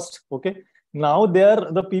is lost. Okay. Now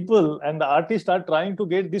the people and the artists are trying to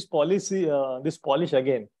get this polish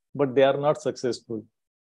again, but they are not successful.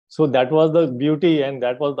 So that was the beauty and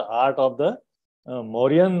that was the art of the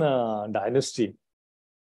Mauryan dynasty.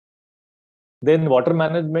 Then water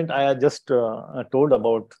management, I just told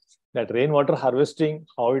about that rainwater harvesting,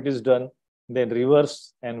 how it is done. Then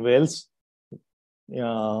rivers and wells,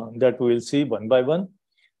 that we will see one by one.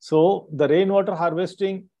 So the rainwater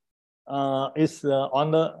harvesting is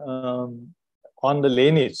on the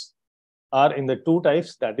lanes are in the two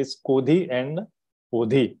types, that is Kodhi and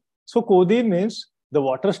Podhi. So Kodhi means the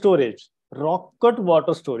water storage, rock cut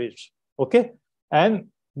water storage. Okay. And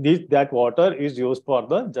that water is used for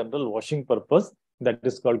the general washing purpose. That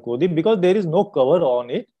is called Kodhi, because there is no cover on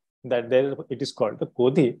it. It is called the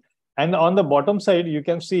Kodhi. And on the bottom side, you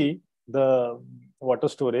can see the water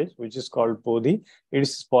storage, which is called Podhi. It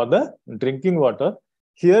is for the drinking water.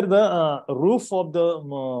 here the roof of the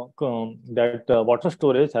water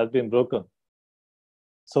storage has been broken.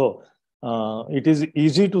 So it is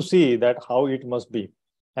easy to see that how it must be.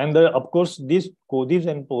 And of course, these kodis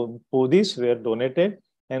and podis were donated,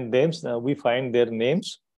 and then we find their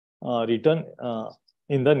names written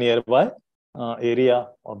in the nearby area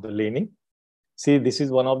of the laning. See, this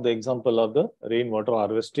is one of the example of the rainwater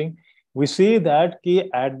harvesting. We see that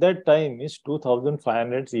at that time is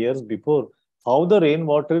 2,500 years before, how the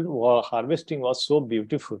rainwater harvesting was so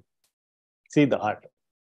beautiful. See the art.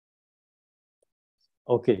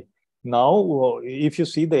 Okay. Now, if you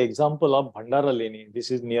see the example of Bhandara Leni, this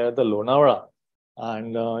is near the Lonavala,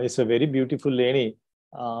 and it's a very beautiful Leni.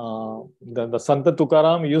 The Santa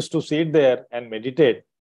Tukaram used to sit there and meditate.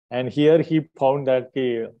 And here he found that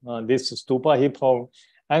this stupa he found.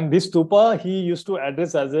 And this stupa he used to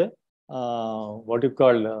address as a, what you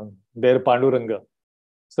call, their Panduranga.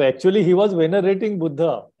 So actually he was venerating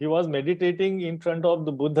Buddha. He was meditating in front of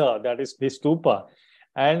the Buddha, that is his stupa.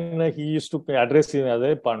 And he used to address him as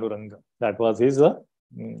a Panduranga. That was his,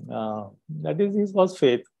 was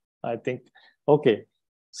faith, I think. Okay.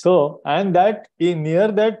 So, and that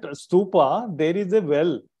near that stupa, there is a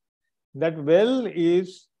well. That well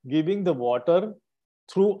is giving the water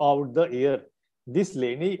throughout the air. This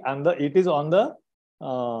Leni, and it is on the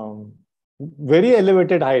very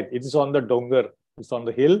elevated height. It is on the dongar. It's on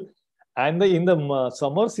the hill. And in the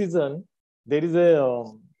summer season, there is a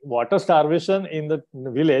water starvation in the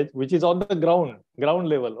village, which is on the ground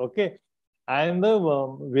level. Okay. And the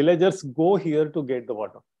villagers go here to get the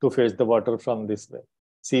water, to fetch the water from this well.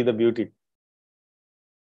 See the beauty.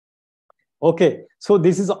 Okay, so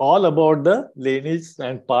this is all about the Lenis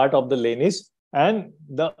and part of the Lenis, and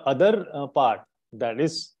the other part, that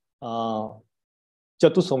is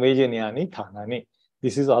Chatusomejanyani Thanani.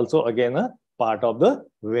 This is also again a part of the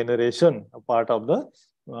veneration, a part of the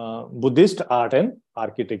Buddhist art and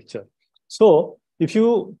architecture. So if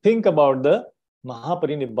you think about the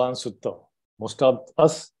Mahaparinibbana Sutta, most of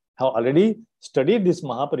us have already studied this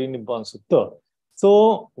Mahaparinibbana Sutta.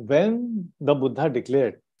 So when the Buddha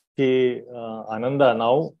declared, Ananda,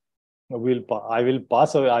 now I will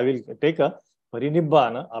pass away, I will take a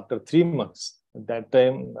Parinibbana after 3 months. At that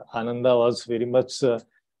time, Ananda was very much,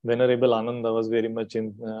 Venerable Ananda was very much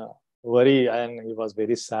in worry, and he was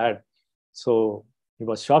very sad. So he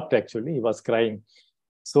was shocked actually, he was crying.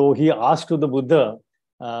 So he asked to the Buddha,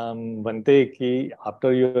 Bante, ki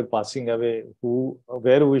after you are passing away,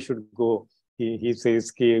 where we should go? He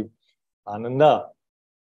says, ki Ananda,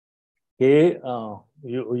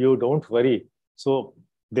 you don't worry. So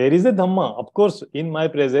there is a Dhamma. Of course, in my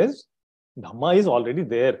presence, Dhamma is already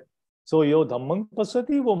there. So yo Dhammang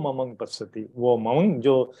pasati, wo mamang pasati. Wo mamang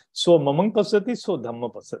jo, so mamang pasati, so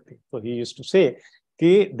Dhamma pasati. So he used to say,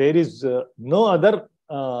 ki there is no other,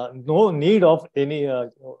 no need of any,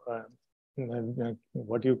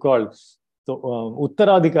 what you call, so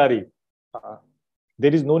Uttaradhikari.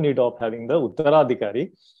 There is no need of having the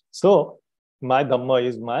Uttaradhikari. So my Dhamma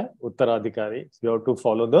is my Uttaradhikari. You have to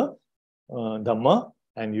follow the Dhamma,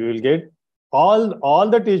 and you will get all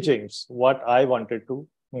the teachings, what I wanted to,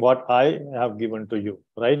 what I have given to you,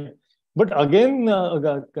 right? But again,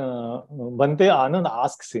 Bante Anand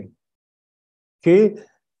asks him, okay,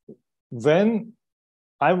 when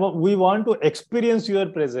we want to experience your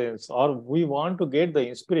presence, or we want to get the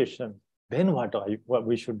inspiration, then what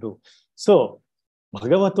we should do? So,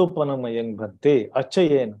 Bhagavato Panamayang Bhante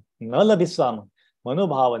Achayena Nala Visam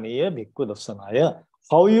Manobhavaniya Bhikkhu Dasanaya.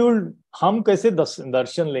 How हम कैसे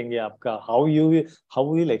दर्शन लेंगे आपका? How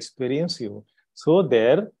will experience you? So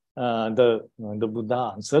there, the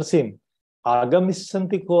Buddha answers him,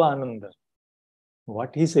 Agamissanti ko Ananda.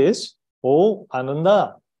 What he says, oh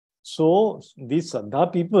Ananda, so these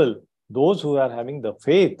Saddha people, those who are having the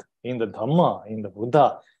faith in the Dhamma, in the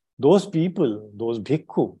Buddha, those people, those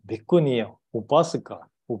bhikkhu, bhikkhuniya, upasika,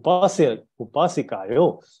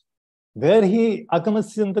 upasikayo, where he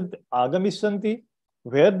agamissanti,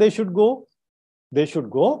 where they should go? They should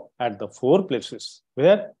go at the 4 places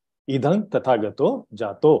where idang tathagato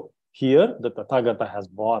jato. Here the Tathagata has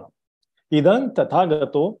born. Idang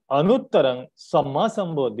tathagato anuttarang samma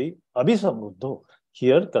sambodhi abhisambuddho.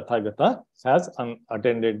 Here Tathagata has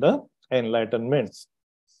attended the enlightenment.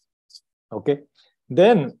 Okay.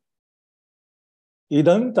 Then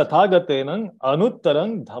idang tathagatenang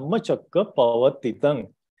anuttarang dhammachakka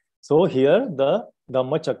pavatitang. So here the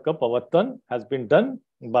Dhammachakka Pavatan has been done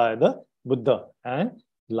by the Buddha. And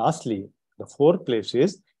lastly, the 4th place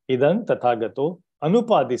is Idan Tathagato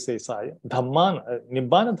Anupadisesaya Dhamman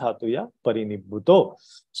Nibbana Dhatuya Parinibbuto.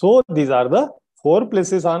 So these are the 4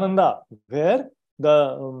 places, Ananda, where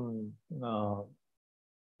the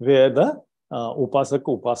where the Upasaka,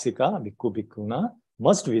 Upasika, Bhikkhu, Bhikkhuna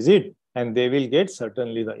must visit, and they will get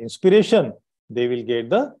certainly the inspiration. They will get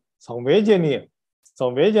the Samvejanam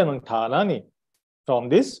Thanani from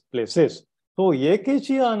these places. So,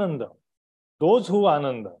 Yekechi Ananda, those who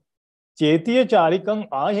Ananda, Chetiya Charikam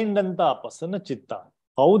Ahindanta Pasana Chitta,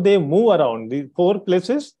 how they move around these 4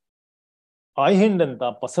 places,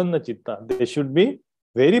 Ahindanta Pasana Chitta, they should be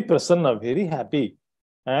very prasanna, very happy.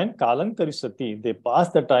 And Kalankarisati, they pass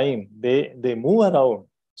the time, they move around.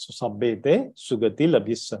 So Sabbete Sugati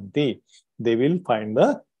Labhisanti, they will find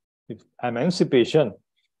the emancipation.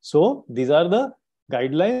 So these are the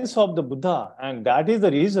guidelines of the Buddha, and that is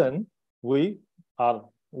the reason we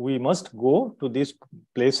must go to these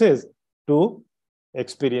places to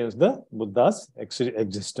experience the Buddha's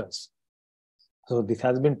existence. So this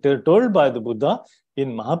has been told by the Buddha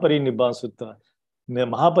in Mahaparinibbana Sutta. The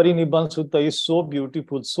Mahaparinibbana Sutta is so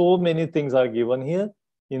beautiful. So many things are given here.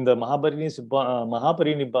 In the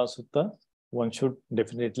Mahaparinibbana Sutta, one should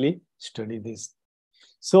definitely study this.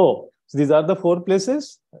 So these are the 4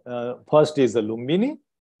 places. First is the Lumbini.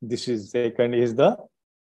 This is second is the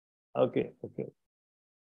okay.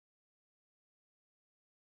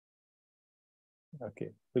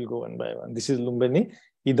 We'll go one by one. This is Lumbini.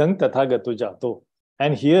 Idang Tathagato Jato.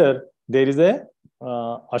 And here there is a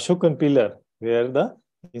Ashokan pillar where the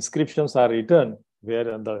inscriptions are written, where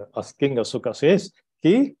the King Ashoka says,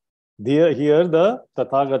 here the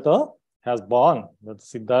Tathagata has born, that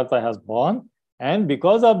Siddhartha has born, and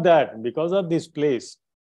because of that, because of this place,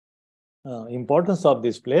 importance of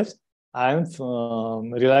this place, I am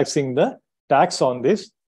relaxing the tax on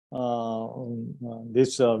this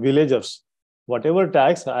villagers. Whatever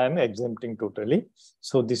tax I am exempting totally.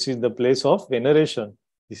 So this is the place of veneration.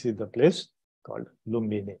 This is the place called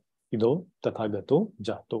Lumbini. Ido Tathagato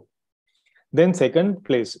Jato. Then second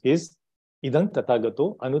place is Idang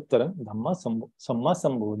Tathagato Anuttaram Dhamma Samma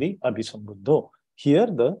Sambodhi Abhisambuddho. Here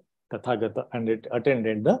the Tathagata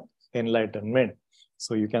attended the enlightenment.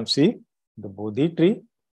 So you can see the Bodhi tree.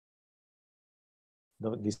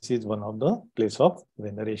 This is one of the place of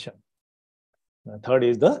veneration. The third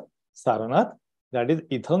is the Saranath. That is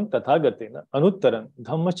Itham Tathagatena Anuttaram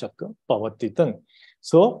Dhammachakra Pavatitan.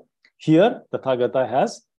 So here Tathagata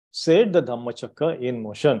has set the Dhammachakra in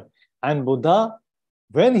motion. And Buddha,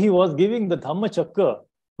 when he was giving the Dhammachakra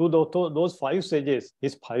to those 5 sages,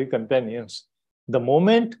 his 5 companions, the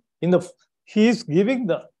moment he is giving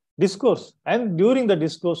the discourse, and during the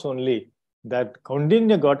discourse only, that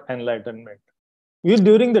Kaundinya got enlightenment.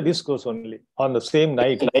 During the discourse only, on the same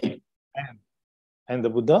night. And the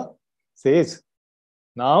Buddha says,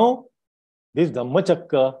 now this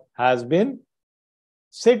Dhammachakra has been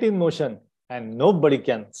set in motion and nobody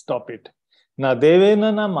can stop it. Na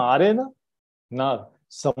devena na marena, na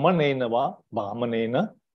samanena va bhamanena,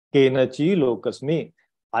 kenachi lokasmi.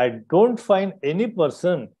 I don't find any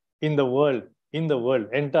person in the world,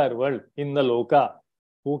 entire world, in the loka,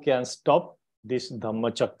 who can stop this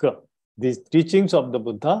Dhammachakra. These teachings of the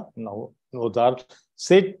Buddha now those are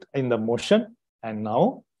set in the motion, and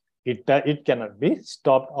now it cannot be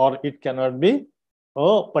stopped, or it cannot be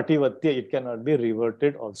pativatya, it cannot be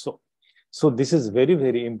reverted also. So this is very,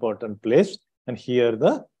 very important place. And here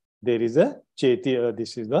there is a cheti,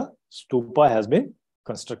 this is the stupa has been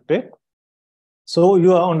constructed. So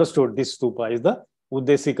you have understood this stupa is the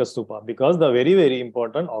Uddesika stupa, because the very, very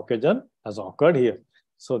important occasion has occurred here.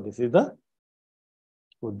 So this is the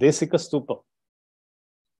Uddesika stupa.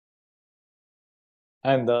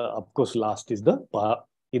 And of course, last is the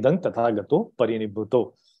Idang Tathagato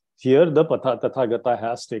Parinibhuto. Here the Tathagata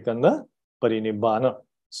has taken the Parinibbana.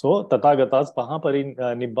 So Tathagata's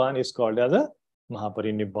Mahaparinibbana is called as a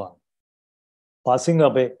Mahaparinibbana. Passing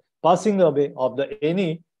away of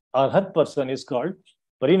any Arhat person is called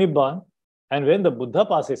Parinibbana. And when the Buddha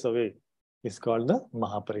passes away, is called the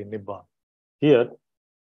Mahaparinibbana. Here,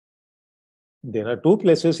 there are 2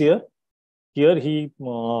 places here. Here he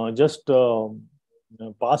just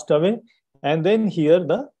passed away, and then here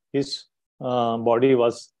his body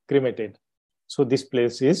was cremated. So this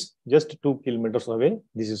place is just 2 kilometers away.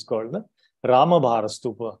 This is called the Ramabhara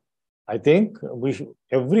Stupa. I think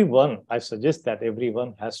I suggest that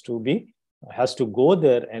everyone has to go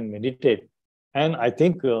there and meditate. And I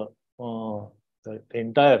think the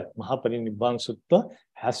entire Mahaparinibbana Sutta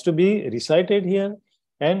has to be recited here,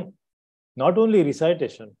 and not only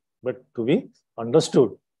recitation, but to be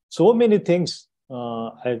understood. So many things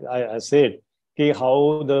I said,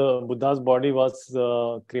 how the Buddha's body was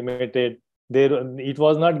cremated. It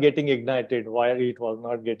was not getting ignited. Why it was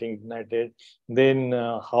not getting ignited? Then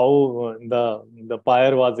how the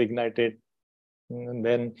pyre was ignited, and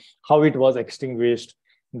then how it was extinguished.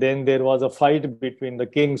 Then there was a fight between the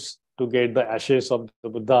kings to get the ashes of the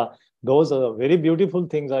Buddha. Those are very beautiful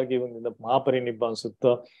things are given in the Mahaparinibbana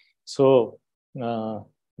Sutta. So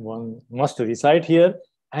one must recite here,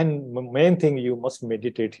 and main thing, you must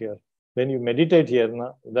meditate here. When you meditate here,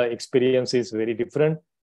 the experience is very different.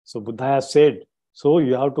 So Buddha has said, so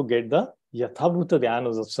you have to get the Yathabhuta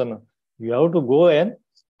Dhyana Darsana. You have to go and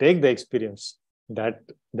take the experience. That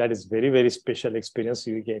is very, very special experience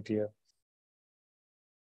you get here.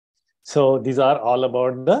 So these are all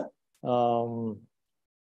about the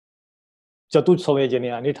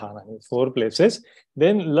Chatusamajanyani Thanani, 4 places.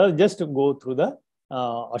 Then let's just go through the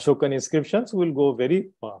Ashokan inscriptions. We'll go very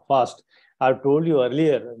fast. I've told you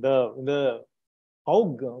earlier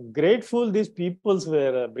how grateful these peoples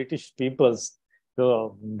were, British peoples.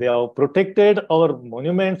 So they have protected our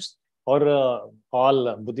monuments or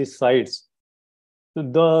all Buddhist sites.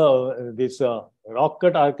 This rock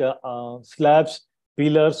cut slabs,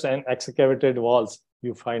 pillars, and excavated walls.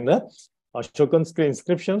 You find the Ashokan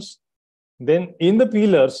inscriptions. Then in the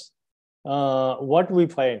pillars, what we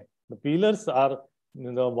find? The pillars are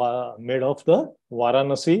made of the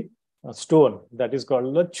Varanasi stone that is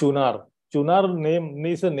called the Chunar. Chunar name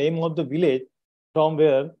is the name of the village from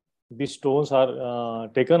where these stones are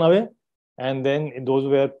taken away, and then those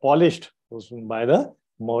were polished by the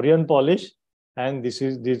Mauryan polish. And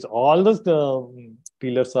all the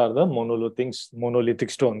pillars are the monolithic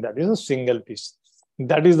stone. That is a single piece.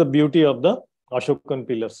 That is the beauty of the Ashokan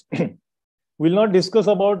pillars. We'll not discuss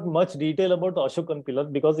about much detail about the Ashokan pillars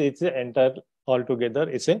because it's an entire altogether.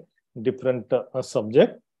 It's a different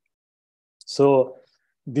subject. So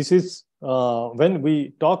this is when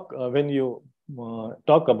we talk when you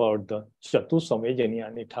talk about the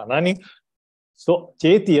Chatusamajanyani Thanani. So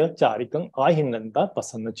Chetya Charikang Ahinanda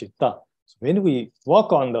Pasanna Chitta. So when we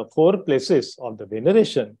walk on the 4 places of the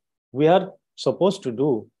veneration, we are supposed to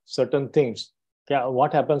do certain things.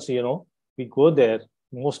 What happens, we go there,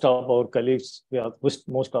 most of our colleagues,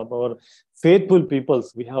 most of our faithful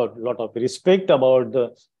peoples, we have a lot of respect about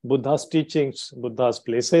the Buddha's teachings, Buddha's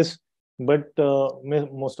places, but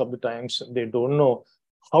most of the times they don't know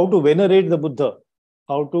how to venerate the Buddha,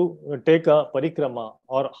 how to take a parikrama,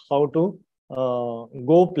 or how to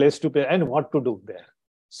go place to place and what to do there.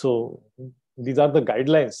 So these are the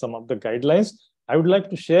guidelines, some of the guidelines I would like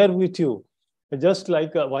to share with you. Just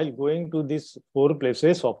like while going to these 4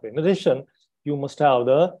 places of veneration, you must have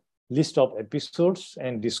the list of episodes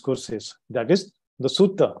and discourses. That is the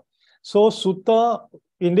sutta. So sutta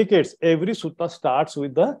indicates every sutta starts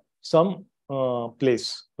with some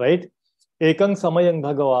place, right? Ekang samayang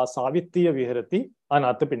bhagava savitya viharati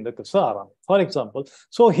anatapindakasa aram. For example,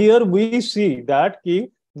 so here we see that the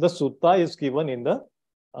sutta is given in the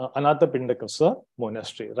Anathapindakasa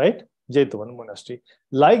monastery, right? Jethavan monastery.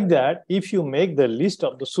 Like that, if you make the list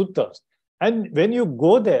of the suttas, and when you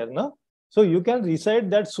go there, so you can recite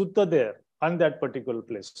that sutta there on that particular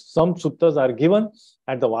place. Some suttas are given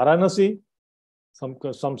at the Varanasi, some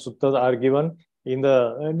suttas are given in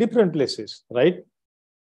the different places, right?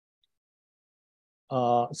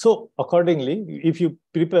 So accordingly, if you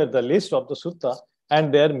prepare the list of the sutta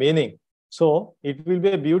and their meaning, so it will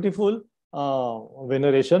be a beautiful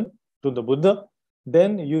veneration to the Buddha.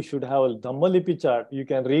 Then you should have a Dhamma Lipi chart. You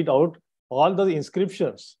can read out all the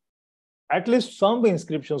inscriptions. At least some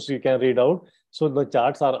inscriptions you can read out. So the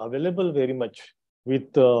charts are available very much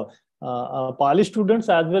with Pali students,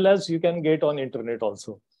 as well as you can get on internet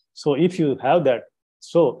also. So if you have that,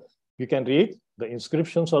 so you can read the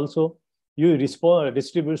inscriptions also. You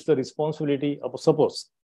distribute the responsibility of, suppose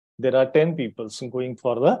there are 10 people going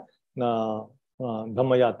for the Dhamma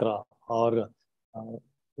Yatra or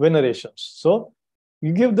venerations. So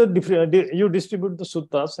you give you distribute the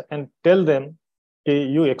suttas and tell them, okay,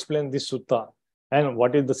 you explain this sutta and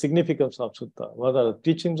what is the significance of sutta, what are the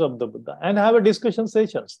teachings of the Buddha, and have a discussion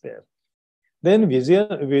sessions there. Then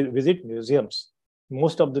visit museums.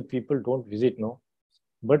 Most of the people don't visit,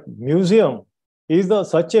 but museum is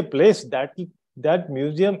such a place that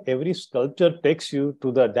museum, every sculpture takes you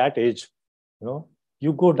to that age.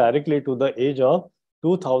 You go directly to the age of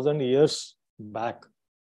 2000 years back.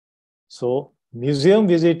 So museum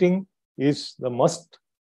visiting is the must,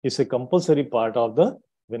 is a compulsory part of the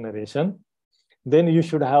veneration. Then you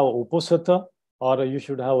should have uposatha, or you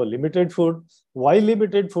should have a limited food. Why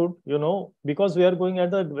limited food? Because we are going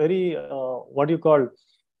at a very,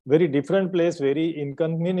 very different place, very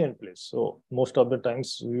inconvenient place. So most of the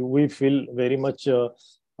times we feel very much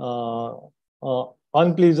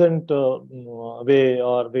unpleasant way,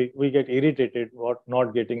 or we get irritated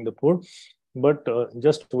not getting the food. But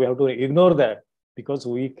just we have to ignore that, because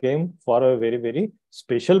we came for a very, very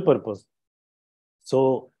special purpose.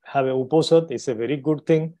 So have a uposat is a very good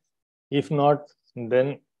thing. If not,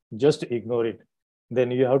 then just ignore it.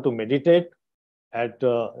 Then you have to meditate at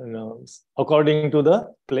according to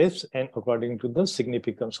the place and according to the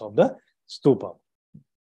significance of the stupa.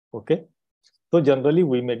 Okay. So generally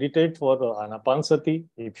we meditate for anapansati.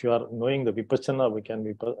 If you are knowing the vipassana, we can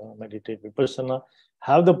meditate vipassana.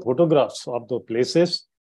 Have the photographs of the places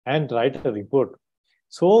and write a report.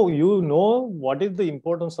 So you know what is the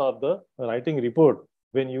importance of the writing report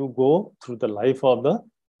when you go through the life of the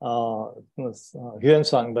Huen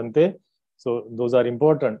Sang Bante. So those are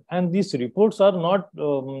important. And these reports are not,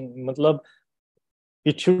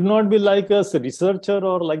 it should not be like a researcher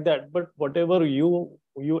or like that, but whatever you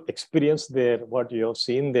experience there, what you have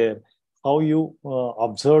seen there, how you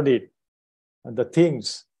observed it, the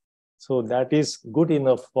things. So that is good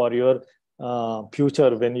enough for your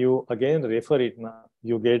future. When you again refer it,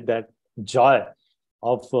 you get that joy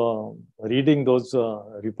of reading those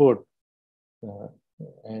report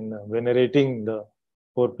and venerating the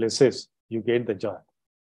 4 places. You get the joy.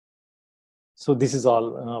 So this is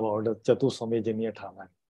all about the Chatussamejaniya Dhamma.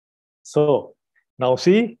 So now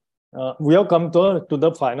see, we have come to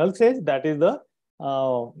the final stage, that is the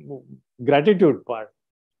gratitude part.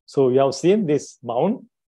 So we have seen this mound.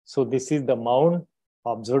 So this is the mound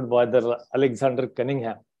observed by the Alexander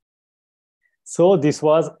Cunningham. So this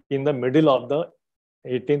was in the middle of the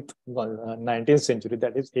 19th century,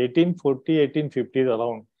 that is 1840, 1850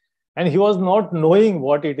 around. And he was not knowing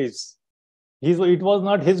what it is. It was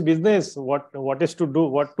not his business what to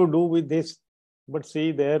do with this. But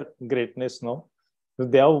see their greatness now.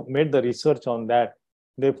 They have made the research on that.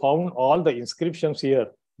 They found all the inscriptions here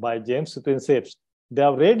by James Princeps. They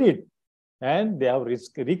have read it and they have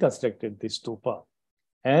reconstructed this stupa.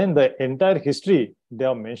 And the entire history they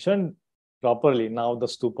have mentioned properly. Now the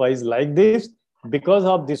stupa is like this because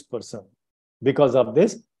of this person, because of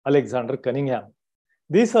this Alexander Cunningham.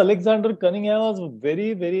 This Alexander Cunningham was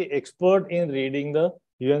very, very expert in reading the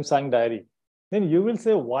Huen Sang diary. Then you will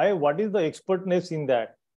say, why? What is the expertness in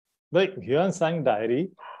that? The Huen Sang diary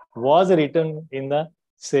was written in the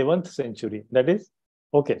 7th century. That is,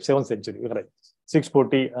 okay, 7th century, right?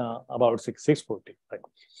 640, about 640, right?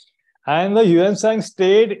 And the Huen Sang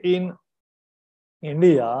stayed in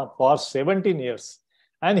India for 17 years.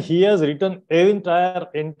 And he has written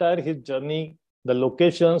entire his journey, the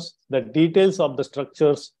locations, the details of the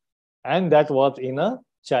structures, and that was in a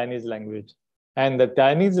Chinese language. And the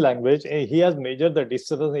Chinese language, he has measured the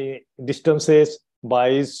distances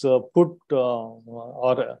by his foot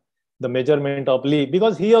or the measurement of li,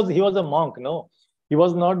 because he was a monk. No, he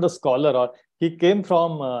was not the scholar, or he came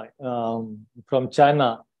from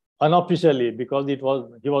China unofficially because he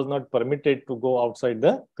was not permitted to go outside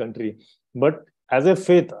the country. But as a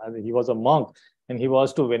faith, he was a monk, and he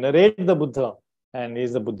was to venerate the Buddha and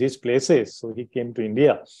is the Buddhist places. So he came to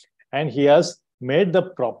India, and he has made the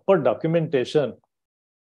proper documentation.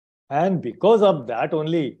 And because of that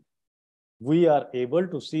only, we are able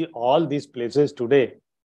to see all these places today.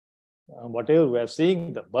 Whatever we are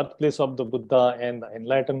seeing, the birthplace of the Buddha and the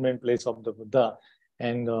enlightenment place of the Buddha.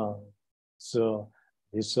 And so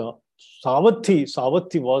this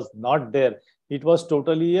Savatthi was not there. It was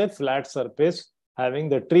totally a flat surface having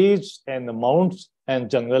the trees and the mountains and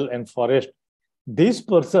jungle and forest. This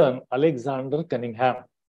person, Alexander Cunningham,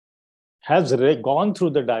 has gone through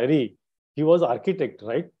the diary. He was architect,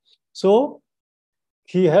 right? So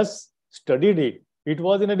he has studied it. It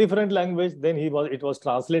was in a different language. Then it was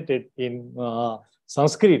translated in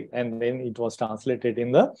Sanskrit, and then it was translated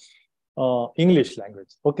in the English language.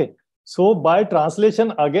 Okay. So by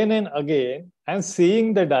translation again and again, and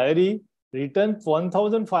seeing the diary written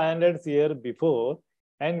 1,500 years before,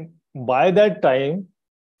 and by that time,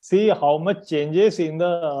 see how much changes in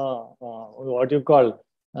the what you call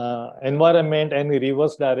environment and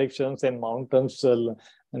reverse directions and mountains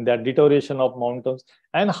and that deterioration of mountains,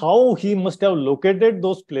 and how he must have located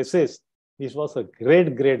those places. This was a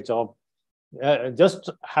great job. Just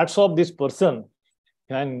hats off this person.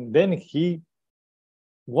 And then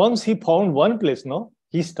once he found one place,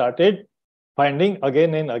 he started finding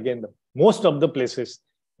again and again most of the places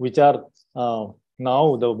which are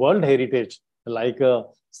now the world heritage, like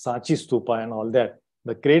Sanchi Stupa and all that.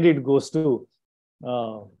 The credit goes to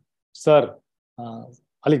Sir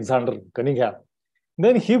Alexander Cunningham.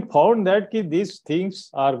 Then he found that these things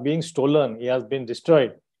are being stolen. He has been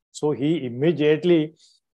destroyed. So he immediately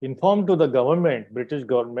informed to the government, British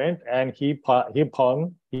government, and he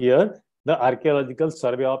found here the Archaeological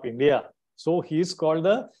Survey of India. So he is called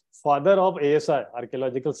the father of ASI,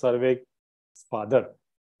 Archaeological Survey father.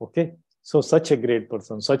 Okay. So such a great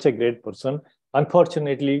person.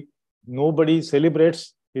 Unfortunately, Nobody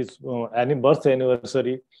celebrates his birth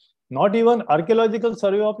anniversary. Not even Archaeological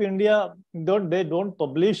Survey of India, they don't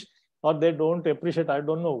publish or they don't appreciate. I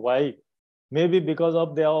don't know why. Maybe because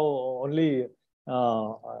of they are only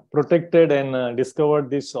protected and discovered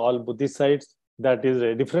this all Buddhist sites. That is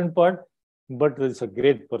a different part, but it's a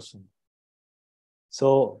great person.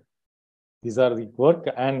 So these are the work.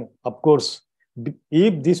 And of course,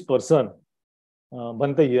 if this person,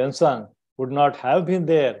 Bhante Yuansang, would not have been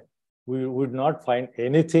there, we would not find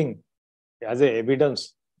anything as a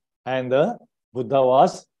evidence. And the Buddha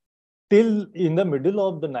was, till in the middle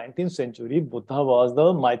of the 19th century, Buddha was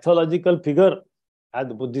the mythological figure, as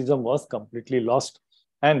Buddhism was completely lost.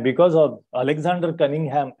 And because of Alexander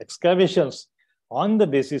Cunningham excavations on the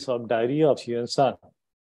basis of diary of Yuansang,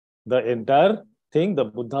 the entire thing, the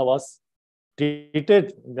Buddha was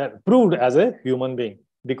treated, proved as a human being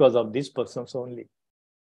because of these persons only.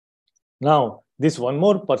 Now, this one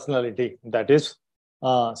more personality, that is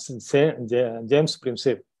James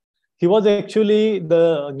Prinsep. He was actually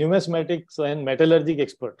the numismatics and metallurgic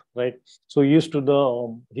expert, right? So he used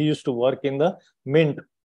to work in the mint,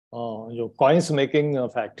 coins making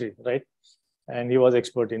factory, right? And he was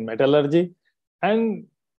expert in metallurgy. And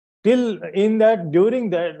during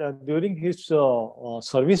his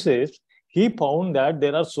services, he found that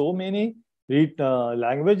there are so many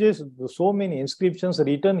languages, so many inscriptions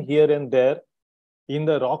written here and there in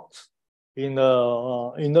the rocks, in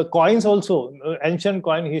the coins also, ancient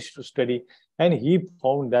coin he used to study. And he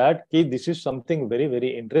found that this is something very,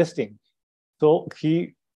 very interesting. So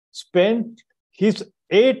he spent his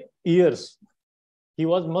 8 years. He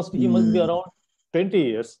must be around 20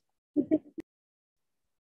 years.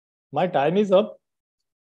 My time is up.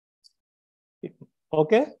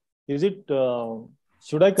 Okay. Is it,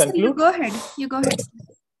 should I conclude? So you go ahead.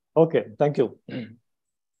 Okay, thank you.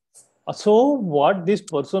 So what this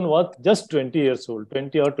person was, just 20 years old,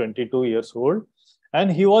 20 or 22 years old,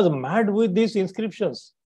 and he was mad with these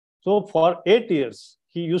inscriptions. So for 8 years,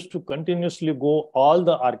 he used to continuously go all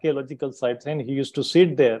the archaeological sites, and he used to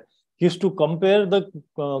sit there. He used to compare the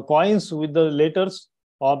coins with the letters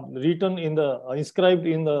written in the inscribed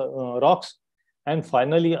in the rocks. And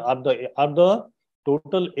finally, at the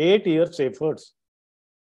total 8 years efforts,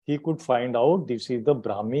 he could find out this is the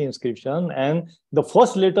Brahmi inscription, and the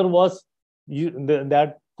first letter was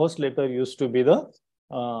that first letter used to be the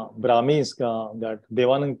Brahmi, that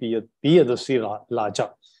Devanand Piyadasi Laja.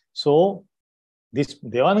 So this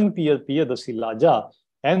Devanand Piyadasi Laja,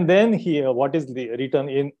 and then what is written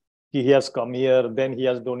in, he has come here, then he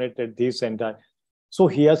has donated this and that. So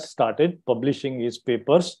he has started publishing his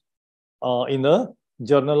papers in the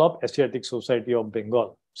Journal of Asiatic Society of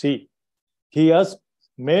Bengal. See, he has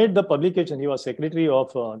made the publication. He was secretary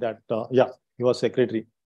of he was secretary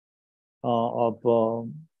of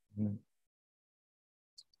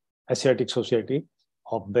Asiatic Society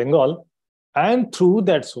of Bengal. And through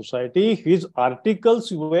that society, his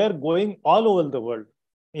articles were going all over the world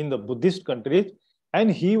in the Buddhist countries.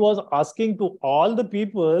 And he was asking to all the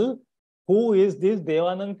people, who is this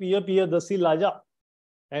Devanand Piyadasi Laja?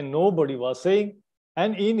 And nobody was saying.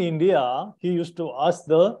 And in India, he used to ask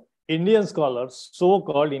the Indian scholars,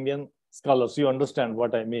 so-called Indian scholars, you understand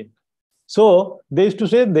what I mean. So they used to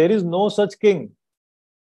say, there is no such king.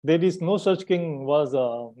 There is no such king was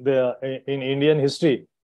there in Indian history.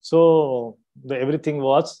 So everything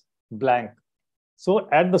was blank. So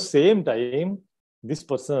at the same time, this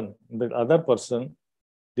person, the other person,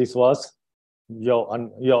 this was,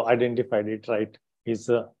 you identified it, right? Is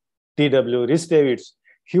T.W. Rhys Davids.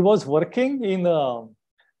 He was working in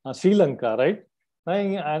Sri Lanka, right?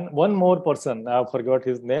 And one more person, I forgot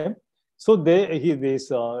his name. So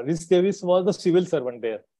Rhys Davids was the civil servant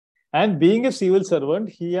there. And being a civil servant,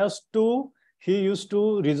 he used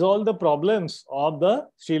to resolve the problems of the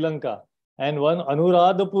Sri Lanka. And one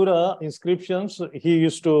Anuradhapura inscriptions, he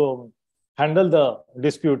used to handle the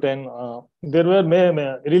dispute. And there were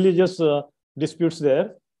religious disputes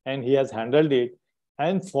there, and he has handled it.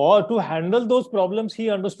 And to handle those problems, he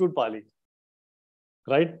understood Pali,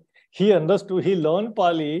 right? He learned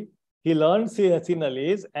Pali, he learned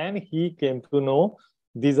Sinhalese, and he came to know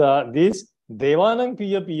these Devanand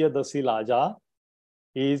Piyadasi Laja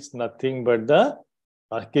is nothing but the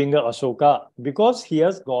King Ashoka, because he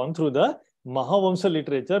has gone through the Mahavamsa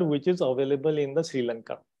literature, which is available in the Sri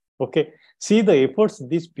Lanka. Okay, see the efforts.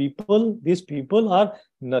 These people are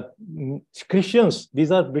not Christians.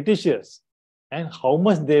 These are Britishers, and how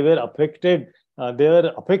much they were affected. They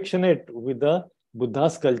were affectionate with the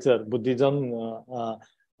Buddha's culture, Buddhism,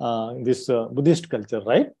 Buddhist culture,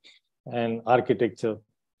 right, and architecture.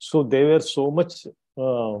 So they were so much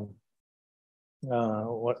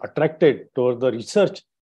were attracted toward the research,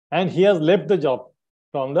 and he has left the job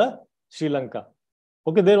from the Sri Lanka.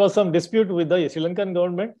 Okay, there was some dispute with the Sri Lankan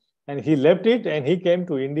government, and he left it and he came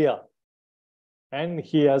to India. And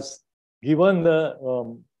he has given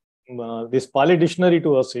the this Pali dictionary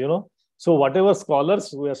to us, So whatever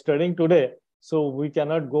scholars we are studying today, so we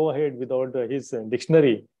cannot go ahead without his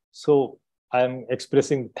dictionary. So I am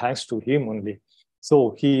expressing thanks to him only.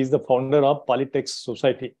 So he is the founder of Pali Text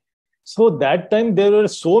Society. So that time there were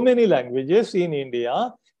so many languages in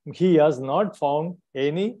India. He has not found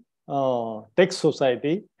any text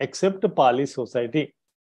society except Pali society.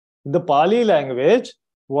 The Pali language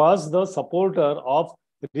was the supporter of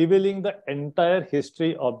revealing the entire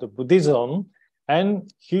history of the Buddhism.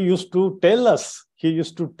 And he used to tell us,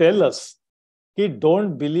 he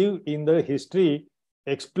don't believe in the history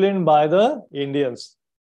explained by the Indians.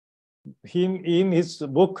 In his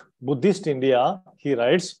book, Buddhist India, he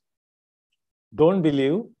writes, don't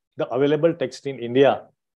believe the available text in India.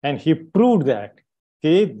 And he proved that,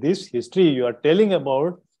 this history you are telling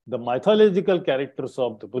about the mythological characters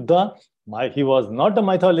of the Buddha, he was not a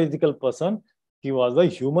mythological person. He was a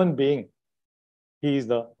human being. He is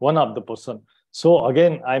the one of the person. So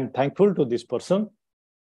again, I'm thankful to this person.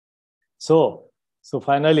 So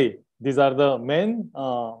finally, these are the main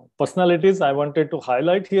personalities I wanted to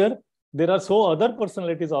highlight here. There are other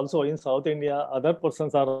personalities also in South India. Other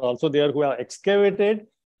persons are also there who have excavated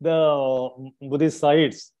the Buddhist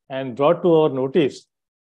sites and brought to our notice.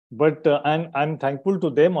 But and I'm thankful to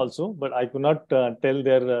them also, but I could not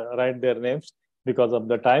write their names because of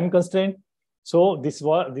the time constraint. So this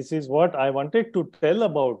is what I wanted to tell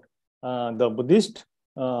about the Buddhist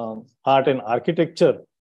art and architecture.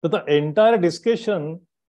 So the entire discussion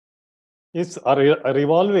is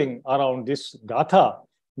revolving around this gatha,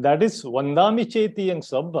 that is Vandami Chetiyang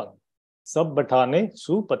Sabbang, Sabbatane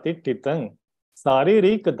Supatititang,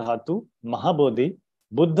 Saririk Dhatu Mahabodhi,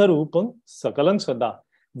 Buddha Rupang Sakalang Sada.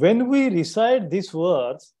 When we recite these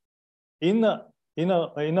words in a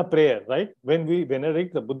prayer, right? When we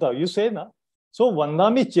venerate the Buddha, you say, na? So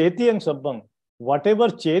Vandami Chetiyang Sabbang, whatever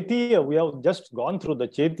Chetiya, we have just gone through the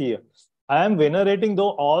Chetiya. I am venerating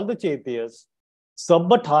though all the Chetiyas.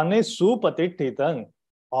 Sabbathane Supatititang,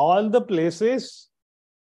 all the places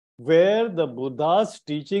where the Buddha's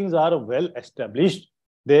teachings are well established,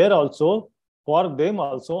 there also, for them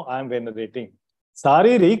also, I am venerating.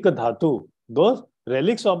 Saririk Dhatu, those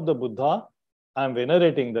relics of the Buddha, I am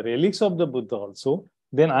venerating the relics of the Buddha also.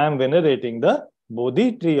 Then I am venerating the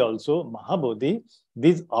Bodhi tree also, Mahabodhi.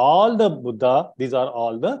 These are all the Buddha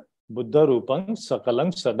Rupang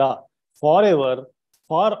Sakalang Sada. Forever,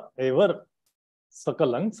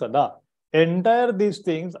 Sakalang Sada. Entire these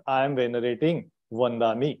things I am venerating,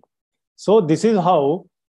 Vandami. So this is how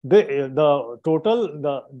the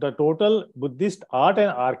total Buddhist art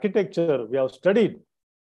and architecture we have studied,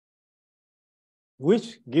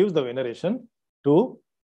 which gives the veneration to,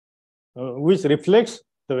 which reflects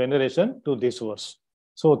the veneration to this verse.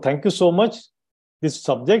 So thank you so much. This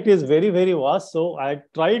subject is very, very vast. So I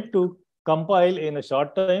tried to compile in a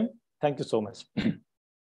short time. Thank you so much.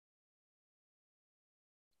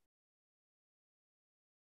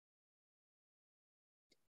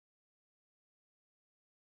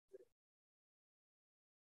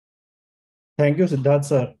 Thank you, Siddharth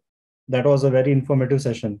sir. That was a very informative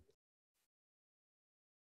session.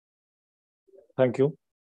 Thank you.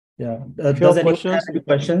 Yeah. Does anyone have any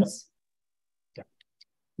questions? Yeah.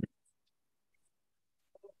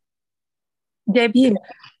 Jai Bhim.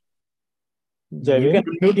 You can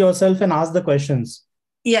unmute yourself and ask the questions.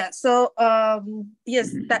 Yeah. So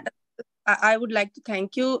yes, I would like to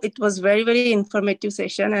thank you. It was very, very informative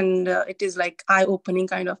session, and it is like eye-opening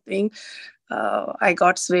kind of thing. I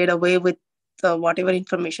got swayed away with whatever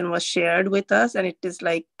information was shared with us, and it is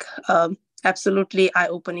like absolutely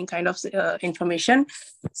eye-opening kind of information.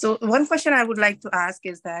 So one question I would like to ask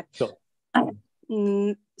is that, sure.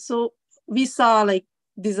 So we saw like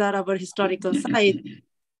these are our historical sites.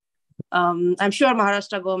 I'm sure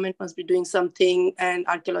Maharashtra government must be doing something, and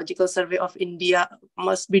Archaeological Survey of India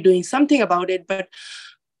must be doing something about it, but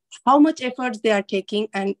how much efforts they are taking,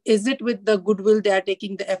 and is it with the goodwill they are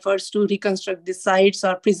taking the efforts to reconstruct the sites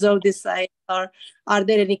or preserve the sites, or are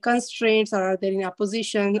there any constraints, or are there any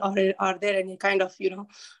opposition, or are there any kind of,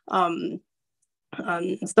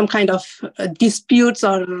 some kind of disputes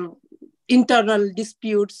or internal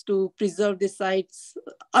disputes to preserve the sites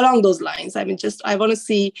along those lines? I mean, I want to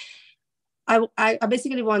see, I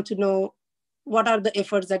basically want to know what are the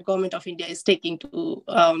efforts that Government of India is taking to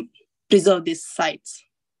preserve these sites.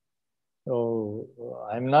 Oh,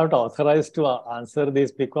 I'm not authorized to answer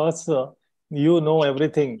this because you know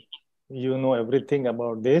everything. you know everything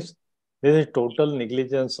about this. There is total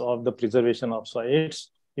negligence of the preservation of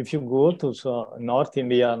sites. If you go to North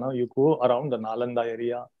India, now you go around the Nalanda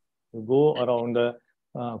area, you go around the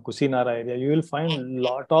Kusinara area, you will find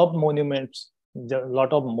lot of monuments,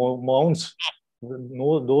 lot of mounds.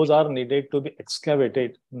 No, those are needed to be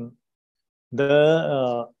excavated.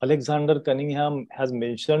 The Alexander Cunningham has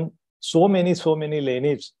mentioned so many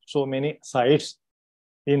lineages, so many sites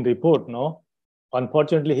in report. No,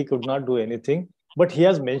 unfortunately, he could not do anything, but he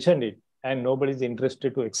has mentioned it, and nobody is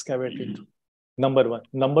interested to excavate it. Number one.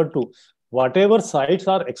 Number two, whatever sites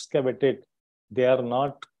are excavated, they are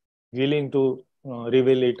not willing to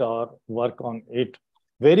reveal it or work on it.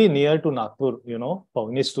 Very near to Nagpur, you know,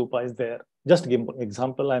 Pauni Stupa is there. Just give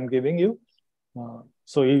example I am giving you.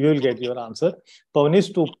 So you will get your answer. Pauni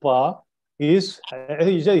Stupa is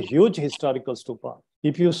a huge historical stupa.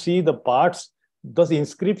 If you see the parts, the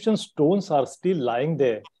inscription stones are still lying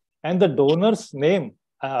there. And the donor's name,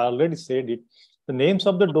 I already said it, the names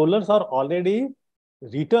of the donors are already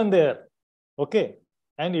written there. Okay.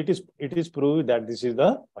 And it is proved that this is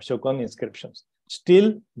the Ashokan inscriptions.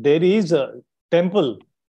 Still, there is a temple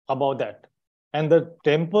above that. And the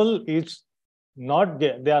temple is not,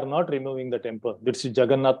 they are not removing the temple. This is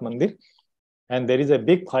Jagannath Mandir. And there is a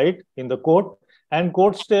big fight in the court. And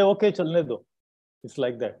court say, okay, chalne do. It's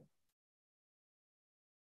like that.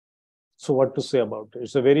 So what to say about it?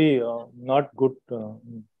 It's a very not good to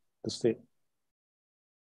say.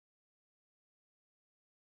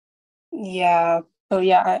 Yeah. So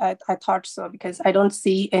yeah, I thought so, because I don't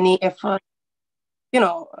see any effort. You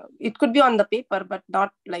know, it could be on the paper, but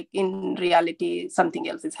not like in reality, something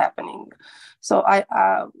else is happening. So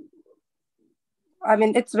I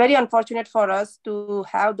mean, it's very unfortunate for us to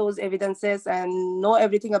have those evidences and know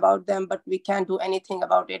everything about them, but we can't do anything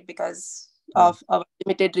about it because of our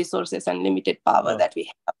limited resources and limited power that we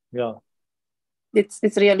have. Yeah.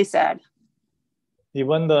 It's really sad.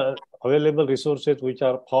 Even the available resources which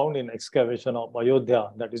are found in excavation of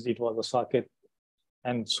Ayodhya, that is, it was a Saket,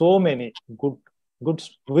 and so many good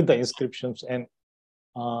with the inscriptions and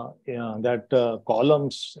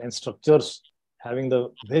columns and structures having the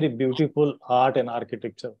very beautiful art and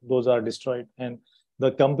architecture, those are destroyed. And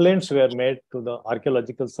the complaints were made to the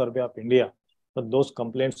Archaeological Survey of India, but those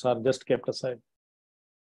complaints are just kept aside.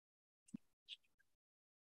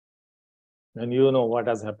 And you know what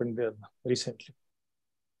has happened there recently.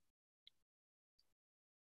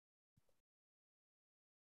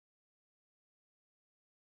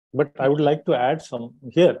 But I would like to add some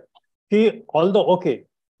here. Although, okay,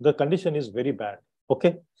 the condition is very bad,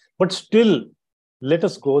 okay, but still, let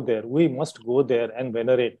us go there. We must go there and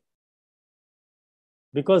venerate,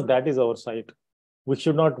 because that is our site. We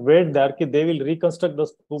should not wait there. They will reconstruct the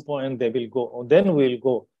stupa and they will go. Then we will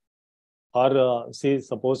go. Or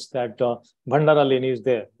suppose that Bhandara Leni is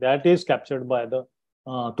there. That is captured by the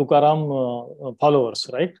Tukaram followers,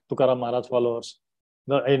 right? Tukaram Maharaj followers.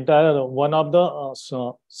 The entire one of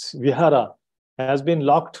the Vihara has been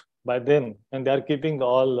locked by them, and they are keeping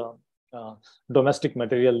all domestic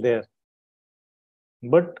material there.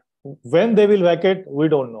 But when they will vacate, we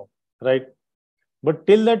don't know, right? But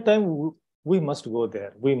till that time, we must go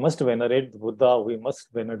there. We must venerate Buddha. We must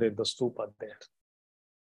venerate the stupa there.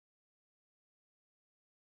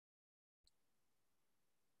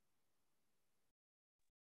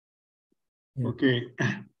 Okay.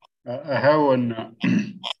 I have one.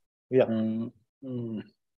 Yeah.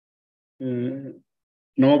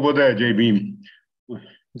 Bodha Jai Bhim.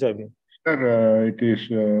 Jai Bhim. Sir, it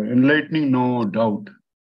is enlightening, no doubt.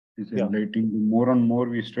 It's enlightening. More and more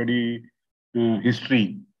we study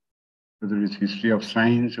history, whether it's history of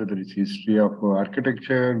science, whether it's history of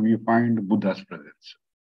architecture, we find Buddha's presence.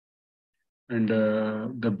 And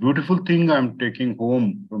the beautiful thing I'm taking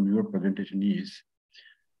home from your presentation is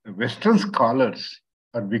the Western scholars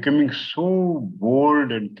are becoming so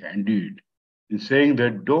bold and candid in saying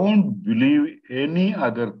that don't believe any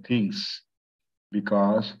other things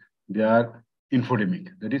because they are infodemic,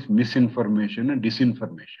 that is misinformation and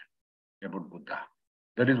disinformation about Buddha.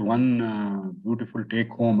 That is one beautiful take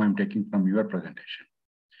home I'm taking from your presentation.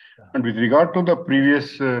 Yeah. And with regard to the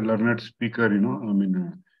previous learned speaker,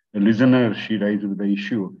 a listener, she raised with the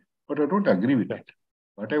issue, but I don't agree with that.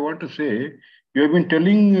 What I want to say, you have been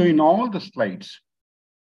telling in all the slides,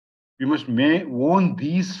 we must own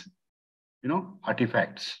these,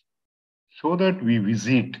 artifacts so that we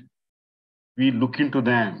visit, we look into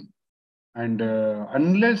them. And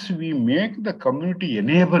unless we make the community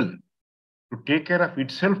enable to take care of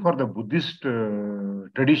itself for the Buddhist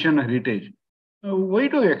tradition and heritage, why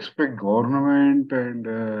do you expect government?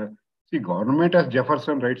 And see, government, as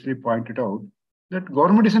Jefferson rightly pointed out, that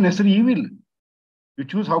government is a necessary evil. You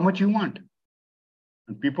choose how much you want.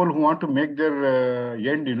 And people who want to make their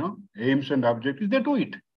end, aims and objectives, they do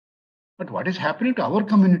it. But what is happening to our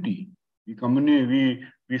community?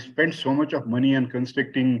 We spend so much of money on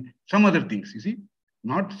constructing some other things, you see,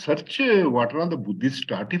 not search what are all the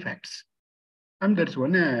Buddhist artifacts. And that's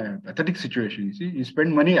one pathetic situation, you see. You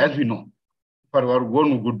spend money, as we know, for our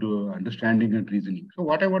own good understanding and reasoning. So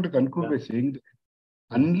what I want to conclude by saying that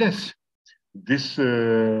unless this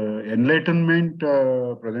enlightenment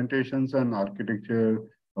presentations on architecture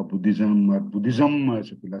of Buddhism or Buddhism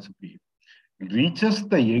as a philosophy reaches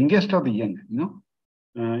the youngest of the young,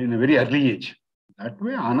 in a very early age. That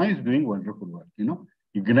way, Anna is doing wonderful work,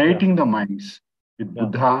 igniting the minds with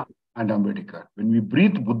Buddha and Ambedkar. When we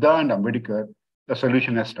breathe Buddha and Ambedkar, the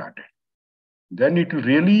solution has started. Then it will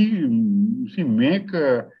really,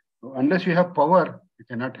 unless you have power, you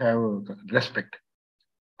cannot have respect.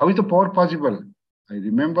 How is the power possible? I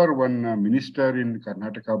remember one minister in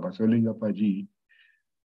Karnataka, Basalingappaji,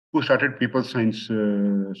 who started People's Science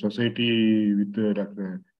Society with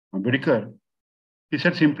Dr. Ambedkar. He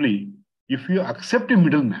said simply, if you accept a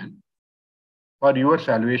middleman for your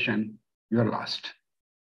salvation, you are lost.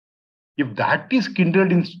 If that is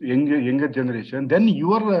kindled in younger generation, then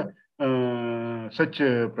your such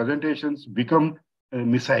presentations become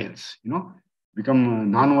missiles, become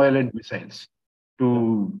non-violent missiles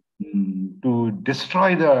to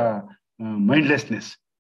destroy the mindlessness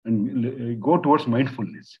and go towards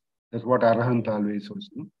mindfulness. That's what Arahant always was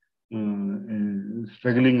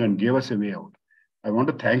struggling and gave us a way out. I want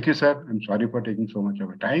to thank you, sir. I'm sorry for taking so much of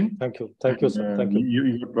your time. Thank you. Thank you, sir. Thank you.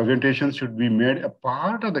 Your presentations should be made a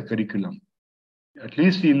part of the curriculum, at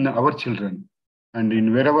least in our children and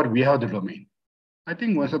in wherever we have the domain. I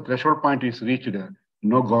think once the threshold point is reached,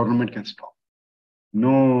 no government can stop. No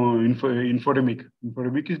infodemic.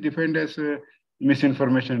 Infodemic is defined as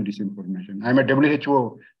misinformation and disinformation. I'm a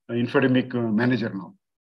WHO infodemic manager now.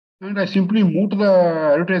 And I simply move to the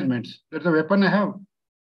advertisements. That's the weapon I have.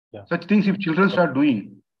 Yeah. Such things, if children start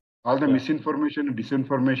doing, all the misinformation and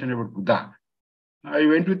disinformation about Buddha. I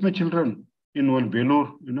went with my children in one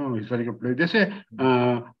Belur, historical place. They say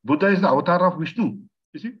Buddha is the avatar of Vishnu.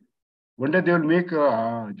 You see, one day they will make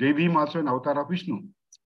Jai Bhim also an avatar of Vishnu.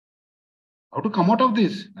 How to come out of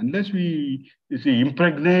this? Unless we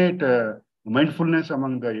impregnate mindfulness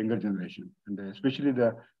among the younger generation, and especially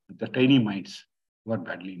the tiny minds who are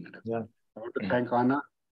badly in it. Yeah. I want to thank Anna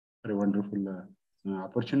for a wonderful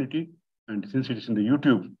opportunity. And since it is in the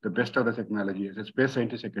YouTube, the best of the technology, as a space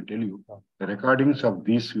scientist, I can tell you, the recordings of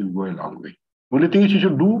these will go a long way. Only thing is you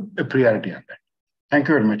should do a priority on that. Thank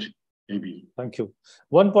you very much, AB. Thank you.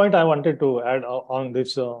 One point I wanted to add on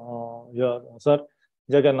this, sir,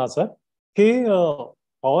 Jagannath sir.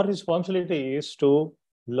 Our responsibility is to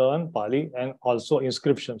learn Pali and also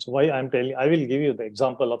inscriptions. Why I'm telling, I will give you the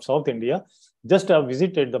example of South India. Just I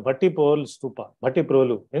visited the Bhattipolu Stupa,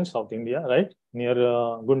 Bhattiprolu in South India, right? Near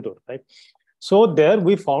Guntur, right? So there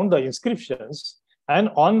we found the inscriptions, and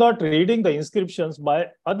on that reading the inscriptions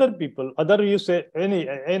by other people, you say any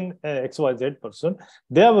XYZ person,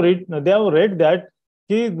 they have read that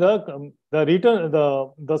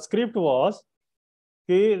the script was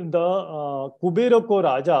the Kubera ko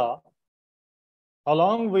Raja,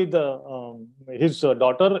 along with his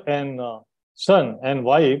daughter and son and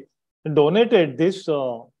wife, donated this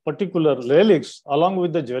particular relics along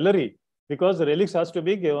with the jewelry, because the relics has to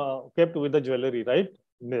be kept with the jewelry, right?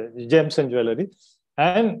 The gems and jewelry.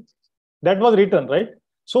 And that was written, right?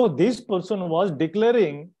 So this person was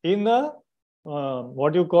declaring in the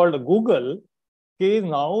what you call Google,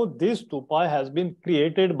 now this stupa has been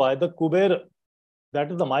created by the Kuber. That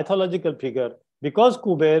is the mythological figure, because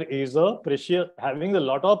Kuber is a precious, having a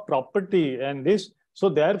lot of property and this, so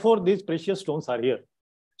therefore these precious stones are here.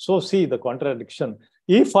 So see the contradiction.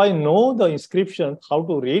 If I know the inscription, how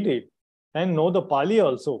to read it, and know the Pali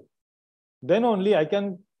also, then only I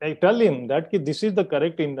can tell him that this is the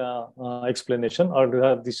correct explanation,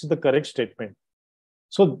 or this is the correct statement.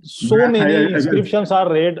 So many inscriptions are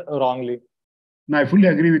read wrongly. No, I fully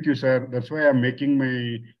agree with you, sir. That's why I'm making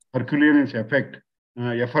my Herculean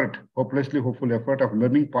effort, hopelessly hopeful effort of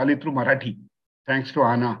learning Pali through Marathi, thanks to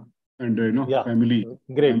Anna and family.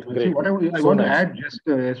 Great. See, what I want to add, just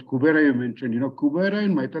as Kubera you mentioned, Kubera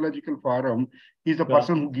in mythological form is the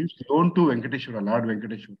person who gives loan to Venkateshwara, Lord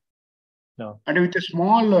Venkateshwara. Yeah. And with a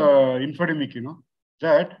small infodemic,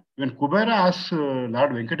 that when Kubera asks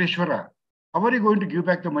Lord Venkateshwara, how are you going to give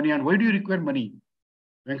back the money and why do you require money?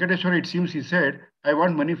 Venkateshwara, it seems, he said, I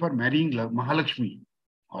want money for marrying Mahalakshmi.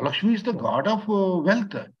 Mahalakshmi is the god of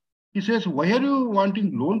wealth. He says, why are you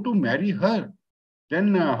wanting loan to marry her?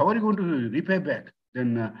 then how are you going to repay back?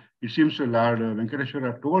 Then it seems Lord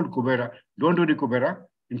Venkateshwara told Kubera, don't worry Kubera,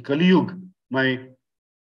 in Kali Yuga, my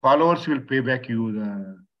followers will pay back you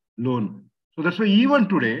the loan. So that's why even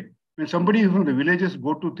today, when somebody from the villages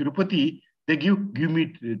go to Tirupati, they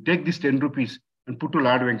take this 10 rupees and put to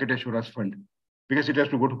Lord Venkateshwara's fund because it has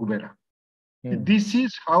to go to Kubera. This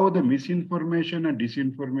is how the misinformation and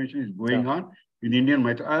disinformation is going on in Indian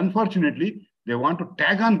mythology. Unfortunately, they want to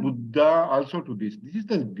tag on Buddha also to this. This is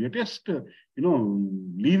the greatest,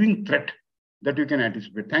 living threat that you can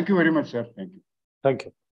anticipate. Thank you very much, sir. Thank you. Thank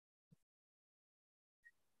you.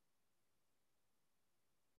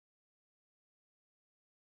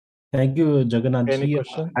 Thank you, Jagannath. Any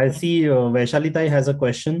question? I see Vaishali Tai has a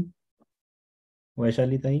question.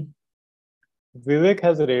 Vaishali Tai. Vivek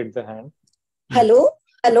has raised the hand. Hello.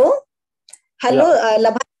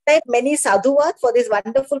 Labhane, many sadhuvat for this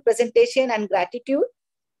wonderful presentation and gratitude.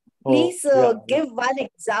 Please give one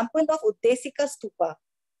example of Uddesika Stupa.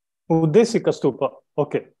 Uddesika Stupa.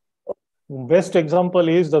 Okay. Best example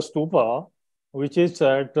is the stupa, which is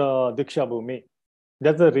at Diksha Bhumi.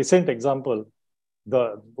 That's a recent example.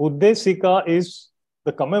 The Uddesika is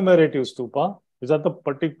the commemorative stupa. Is that the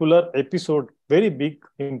particular episode, very big,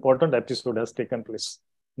 important episode has taken place.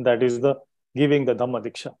 That is the giving the Dhamma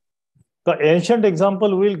Diksha. The ancient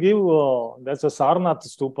example we'll give, that's a Sarnath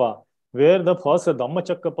Stupa, where the first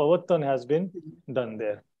Dhammachakra Pavattan has been done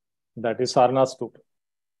there. That is Sarnath Stupa.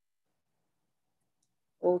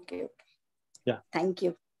 Okay. Yeah. Thank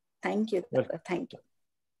you. Thank you. Thank you.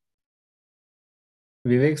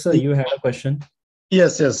 Vivek, sir, you had a question.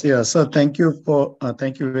 Yes. So thank you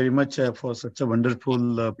very much for such a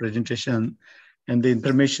wonderful presentation and the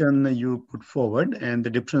information you put forward and the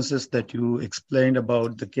differences that you explained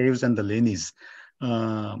about the caves and the lanis.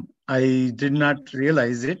 I did not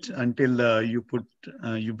realize it until you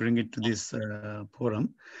bring it to this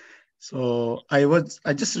forum. So I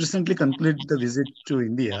just recently completed the visit to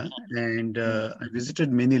India, and I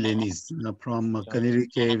visited many lanis from Kaniri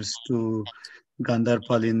caves to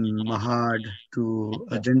Gandharpal in Mahad to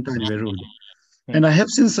Ajanta and Verud. And I have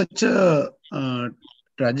seen such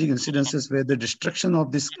tragic incidences where the destruction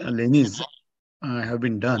of these lanis have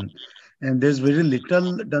been done. And there's very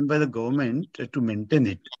little done by the government to maintain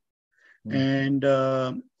it. And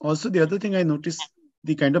also the other thing I noticed,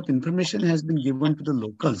 the kind of information has been given to the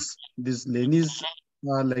locals. These lanis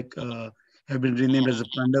are have been renamed as the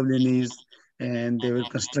Pandav lanis, and they were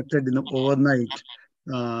constructed overnight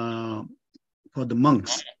for the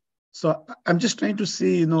monks. So I'm just trying to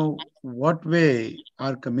see, what way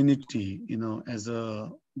our community, as a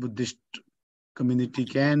Buddhist community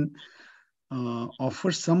can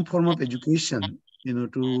offer some form of education,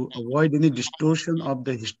 to avoid any distortion of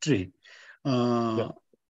the history.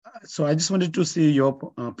 So I just wanted to see your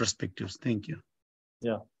perspectives. Thank you.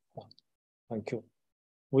 Yeah, thank you.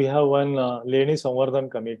 We have one Leni Samvardhan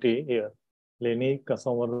committee here, Leni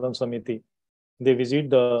Samvardhan Samiti. They visit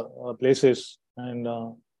the places and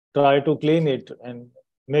try to clean it and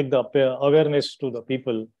make the awareness to the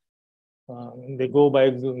people. They go by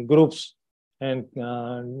groups and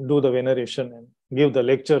do the veneration and give the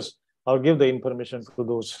lectures or give the information to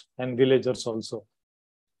those and villagers also.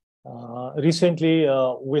 Recently,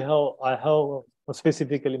 I have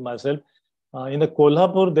specifically myself in the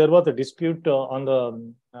Kolhapur. There was a dispute on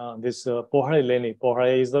the this Pohai Leni.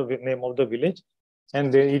 Pohai is the name of the village,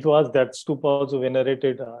 and it was that stupa also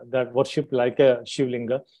venerated, that worship like a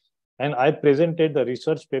Shivlinga. And I presented the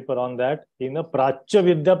research paper on that in a Prachya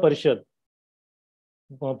Vidya Parishad,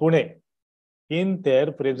 Pune, in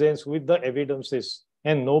their presence with the evidences,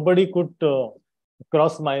 and nobody could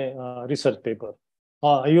cross my research paper.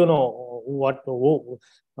 You know what?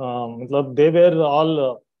 They were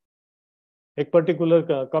all a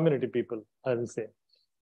particular community people, I will say.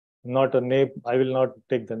 Not a name. I will not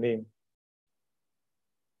take the name.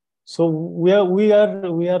 So we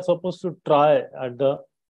are supposed to try at the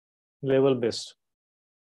level best.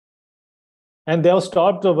 And they have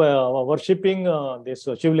stopped worshipping this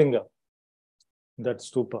Shivlinga, that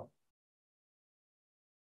stupa.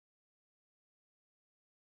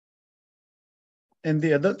 And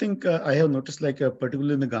the other thing I have noticed,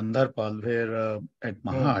 particularly in the Gandharpal, where at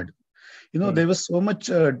Mahad, there was so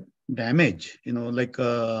much damage,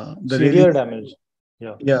 the severe damage.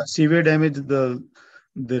 Yeah, severe damage.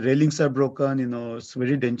 The railings are broken, it's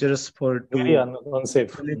very dangerous very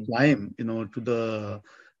unsafe. Climb, to the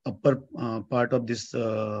upper part of this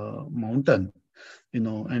mountain,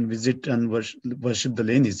 and visit and worship the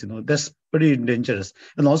lanis, that's pretty dangerous.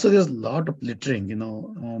 And also there's a lot of littering,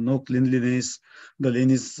 no cleanliness. The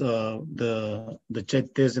lanis, the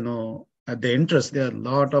chaitas, at the entrance, there are a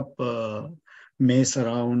lot of mess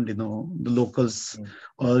around, the locals,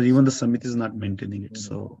 or even the summit is not maintaining it.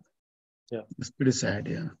 So yeah, it's pretty sad.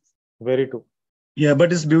 Yeah. Very true. Yeah,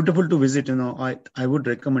 but it's beautiful to visit. I would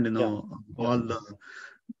recommend, all the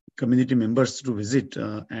community members to visit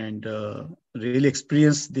and really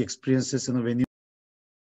experience the experiences, when you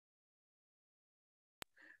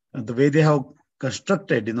the way they have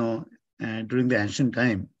constructed, during the ancient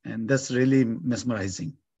time, and that's really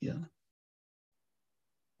mesmerizing. Yeah.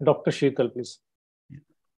 Dr. Sheetal, please.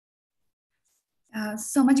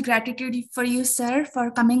 So much gratitude for you, sir,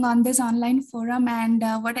 for coming on this online forum, and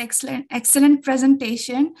what excellent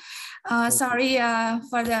presentation. Sorry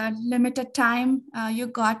for the limited time you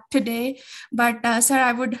got today, but sir,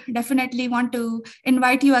 I would definitely want to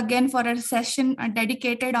invite you again for a session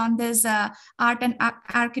dedicated on this art and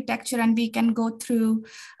architecture, and we can go through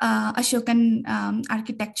Ashokan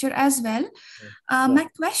architecture as well. My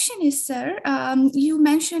question is, sir, you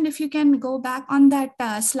mentioned if you can go back on that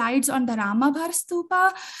slides on the Ramabhar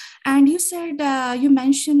Stupa, and you said, you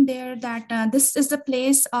mentioned there that this is the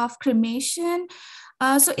place of cremation.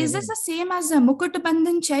 So is this the same as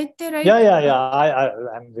Mukutbandhan Chaitya, right? Yeah.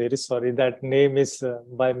 I'm very sorry. That name is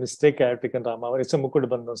by mistake I have taken Ramabhar. It's a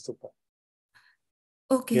Mukutbandhan Stupa.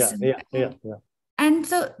 Okay, yeah, sir. Yeah. And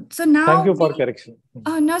so now. Thank you for correction.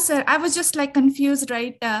 Oh no, sir. I was just like confused,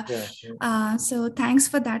 right? So thanks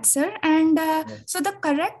for that, sir. And so the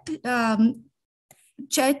correct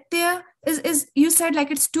Chaitya is you said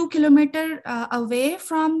like it's 2 kilometers away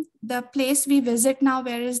from the place we visit now,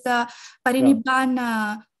 where is the Parinibban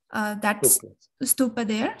that's stupa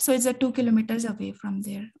there. So it's 2 kilometers away from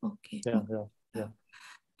there. Okay. Yeah.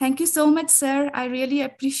 Thank you so much, sir. I really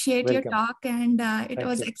appreciate your talk, and it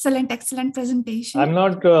was excellent presentation. I'm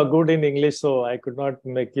not good in English, so I could not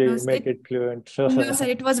make it fluent. No, sir,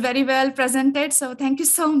 it was very well presented. So thank you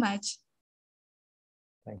so much.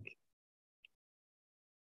 Thank you.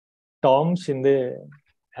 Tom Shinde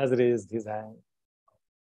has raised his hand.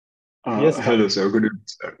 Yes. Hello, sir. Good evening,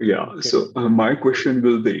 sir. Yeah. Okay. So my question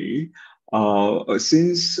will be,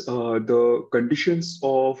 since the conditions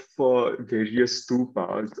of various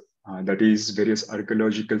stupas, that is various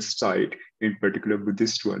archaeological site, in particular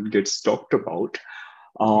Buddhist one, gets talked about,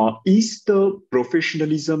 is the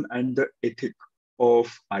professionalism and the ethic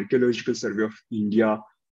of Archaeological Survey of India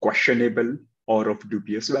questionable or of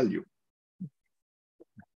dubious value?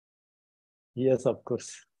 Yes, of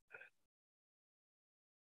course.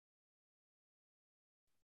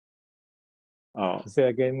 Say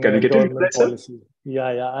again, can you get government it, policy. Yeah,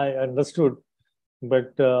 I understood.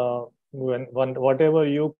 But whatever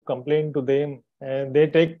you complain to them, they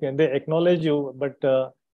acknowledge you, but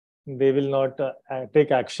they will not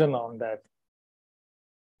take action on that.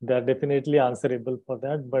 They are definitely answerable for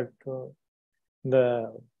that, but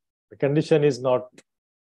the condition is not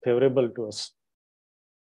favorable to us.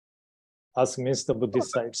 Us means the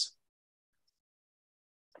Buddhist sites.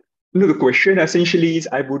 No, the question essentially is,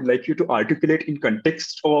 I would like you to articulate in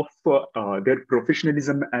context of their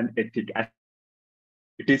professionalism and ethic.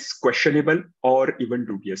 It is questionable or even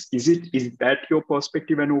dubious. Is that your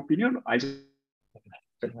perspective and opinion?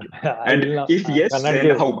 If yes,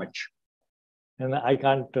 then how much? And I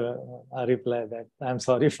can't reply that. I'm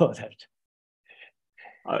sorry for that.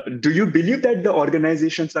 Do you believe that the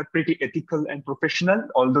organizations are pretty ethical and professional,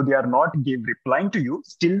 although they are not replying to you,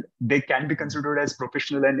 still they can be considered as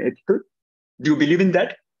professional and ethical? Do you believe in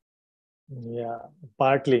that? Yeah,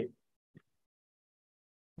 partly.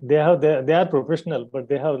 They are professional, but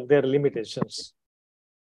they have their limitations.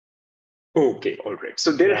 Okay, all right.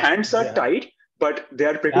 So their hands are tied, but they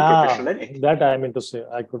are pretty professional and ethical. That I meant to say.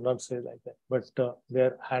 I could not say like that, but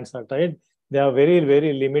their hands are tied. They have very,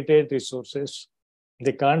 very limited resources.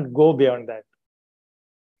 They can't go beyond that.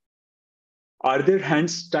 Are their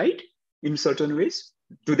hands tied in certain ways?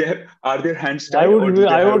 Are their hands tied? I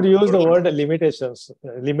would use the word limitations.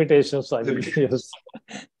 Limitations, I will use.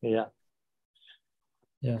 Yeah.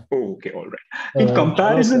 Okay, all right. In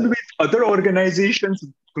comparison with other organizations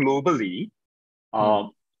globally,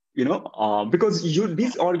 because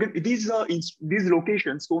these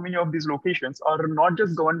locations, so many of these locations are not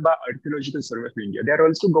just governed by Archaeological Survey of India; they are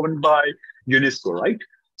also governed by UNESCO, right?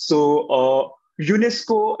 So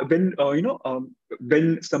UNESCO,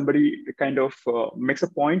 when somebody kind of makes a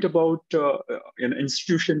point about an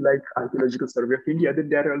institution like Archaeological Survey of India, then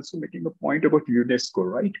they are also making a point about UNESCO,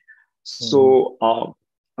 right? So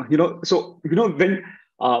when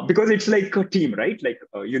because it's like a team, right? Like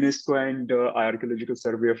UNESCO and Archaeological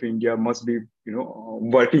Survey of India must be,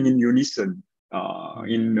 working in unison at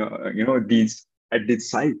these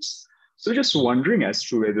sites. So just wondering as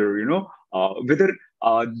to whether,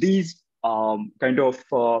 these kind of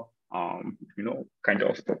kind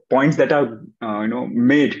of points that are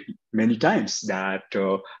made many times that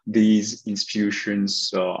these institutions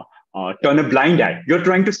turn a blind eye. You're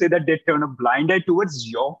trying to say that they turn a blind eye towards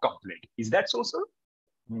your complaint. Is that so, sir?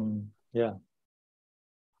 Yeah.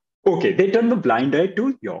 Okay, they turn the blind eye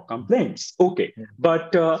to your complaints. Okay,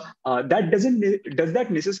 but does that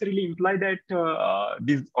necessarily imply that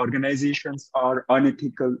these organizations are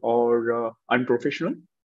unethical or unprofessional?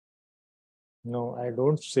 No, I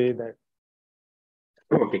don't say that.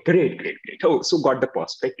 Okay, great. Oh, so got the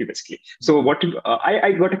perspective basically. So what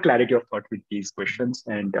I got a clarity of thought with these questions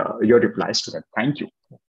and your replies to that. Thank you.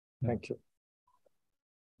 Thank you.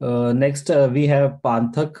 Next, we have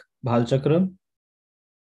Panthak Bhalchakram.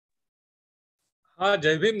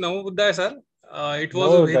 Jai Bhim, Namo Buddhaya, sir. It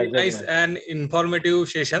was a very nice and informative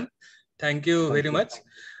session. Thank you very much.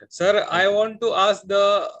 Sir, I want to ask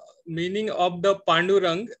the meaning of the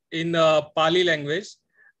Pandurang in Pali language.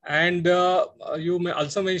 And you may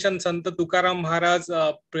also mention Sant Tukaram Maharaj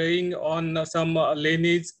praying on some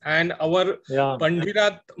lineage, and our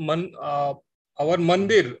Pandhirat, our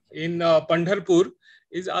mandir in Pandharpur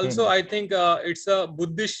is also, I think it's a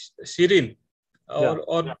Buddhist Shirin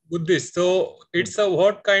or Buddhist. So it's a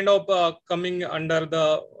what kind of coming under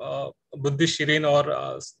the Buddhist Shirin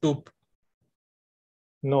or Stoop?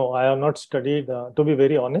 No, I have not studied, to be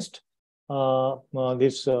very honest.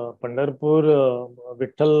 This Pandharpur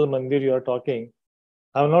Vitthal Mandir you are talking,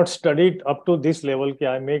 I have not studied up to this level.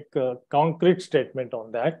 I make a concrete statement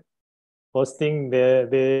on that. First thing,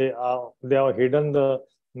 they have hidden the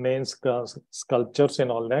main sculptures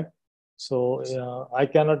and all that. So I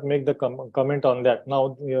cannot make the comment on that.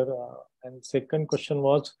 Now, and second question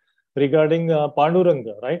was regarding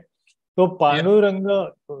Panduranga, right? So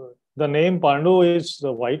Panduranga, the name Pandu is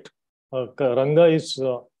white, Ranga is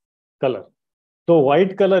color. So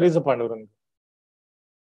white color is a Panduranga.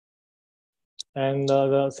 And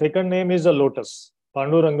the second name is a lotus.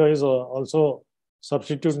 Panduranga is also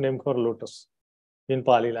substitute name for lotus in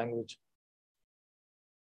Pali language.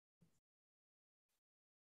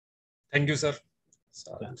 Thank you, sir.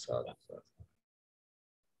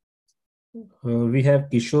 We have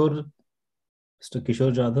Kishore, Mr.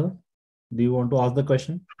 Kishore Jadhav. Do you want to ask the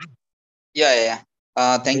question? Yeah.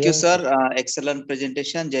 Thank you, sir. Excellent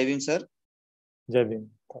presentation. Jai Bhim, sir. Jai Bhim.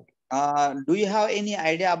 Do you have any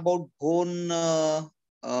idea about Bhon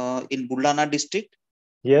in Buldana district?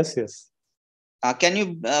 Yes. Can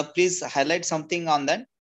you please highlight something on that?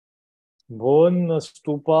 Bhon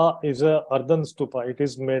stupa is a earthen stupa. It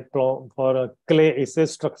is made for clay. It's a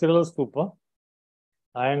structural stupa.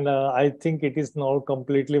 And I think it is now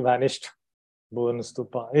completely vanished. Bhon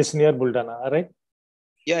stupa. It's near Buldana, right?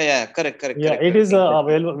 Yeah, correct. Yeah, it is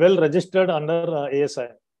well registered under ASI.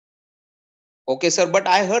 Okay, sir. But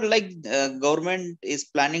I heard like government is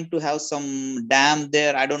planning to have some dam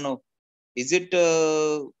there. I don't know. Is it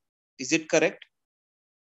correct?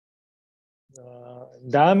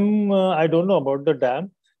 Dam, I don't know about the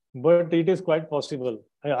dam, but it is quite possible.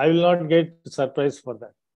 I will not get surprised for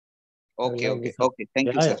that. Okay.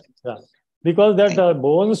 Thank you, sir. Yeah. Because that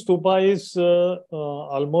Bhon stupa is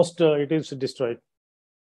almost it is destroyed.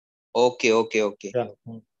 Okay. Yeah.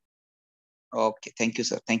 Okay. Thank you,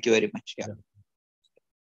 sir. Thank you very much. Yeah.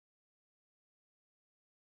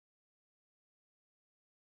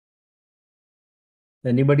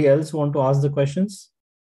 Anybody else want to ask the questions?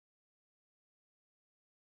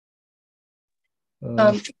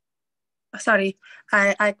 Sorry,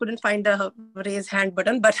 I couldn't find the raise hand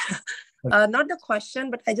button, but not the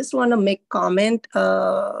question, but I just want to make comment.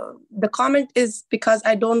 The comment is because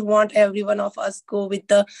I don't want every one of us go with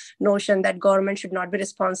the notion that government should not be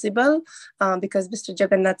responsible, because Mr.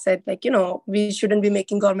 Jagannath said, like, we shouldn't be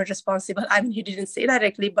making government responsible. I mean, he didn't say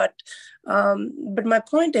directly, but my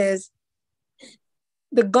point is,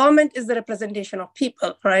 the government is the representation of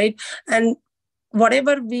people, right? And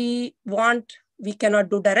whatever we want, we cannot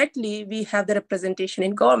do directly. We have the representation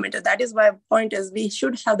in government. And that is my point is we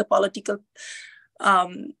should have the political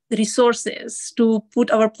resources to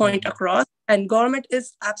put our point across. And government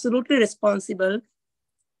is absolutely responsible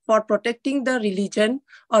for protecting the religion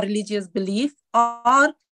or religious belief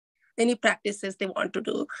or any practices they want to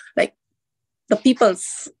do. Like the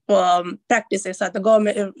people's practices are the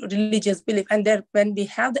government religious belief. And there, when we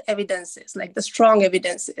have the evidences, like the strong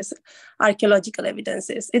evidences, archaeological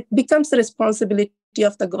evidences, it becomes the responsibility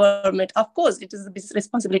of the government. Of course, it is the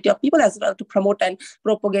responsibility of people as well to promote and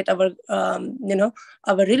propagate our,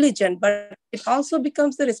 our religion. But it also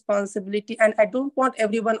becomes the responsibility. And I don't want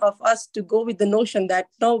every one of us to go with the notion that,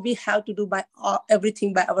 no, we have to do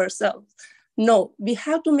everything by ourselves. No, we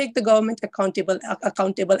have to make the government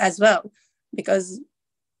accountable as well. Because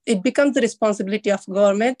it becomes the responsibility of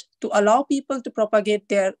government to allow people to propagate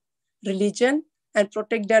their religion and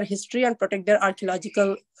protect their history and protect their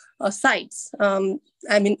archaeological sites.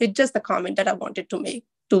 I mean, it's just a comment that I wanted to make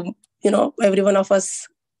to, every one of us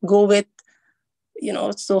go with,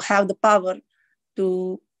 so have the power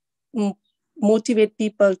to motivate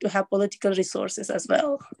people to have political resources as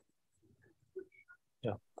well.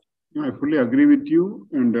 Yeah, I fully agree with you,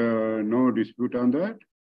 and no dispute on that.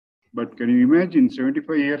 But can you imagine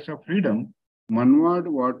 75 years of freedom? Manwad,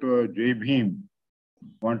 what Jai Bhim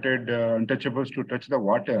wanted untouchables to touch the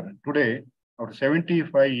water. Today, after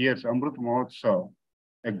 75 years, Amrut Mahotsav,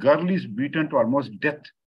 a girl is beaten to almost death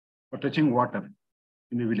for touching water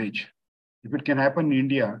in a village. If it can happen in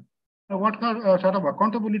India, what sort of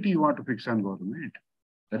accountability you want to fix on government?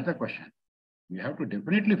 That's the question. We have to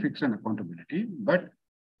definitely fix an accountability, but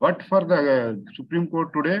for the Supreme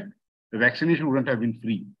Court today, the vaccination wouldn't have been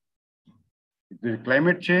free. The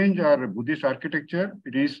climate change or Buddhist architecture,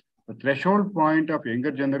 it is the threshold point of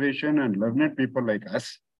younger generation and learned people like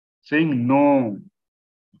us saying no,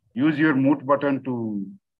 use your mute button to,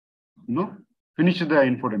 finish the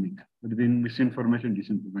infodemic. The misinformation,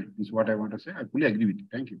 disinformation is what I want to say. I fully agree with you.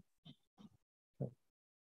 Thank you.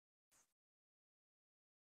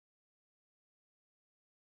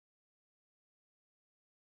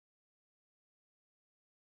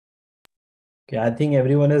 Okay, I think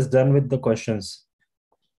everyone is done with the questions.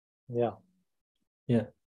 Yeah. Yeah.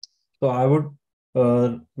 So I would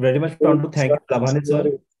very much want to thank Labhane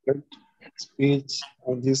sir. Speech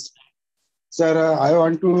on this. Sir, I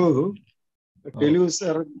want to tell you,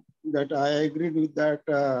 sir, that I agree with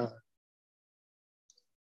that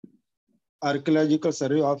Archaeological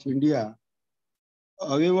Survey of India.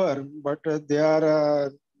 However, but they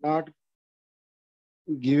are not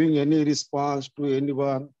giving any response to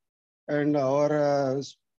anyone, and our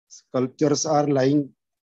sculptures are lying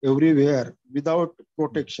everywhere without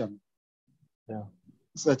protection. Yeah.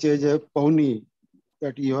 Such as a Pawnee,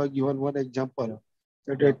 that you have given one example,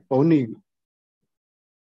 that at Pawnee,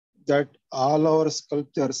 that all our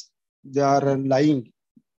sculptures, they are lying,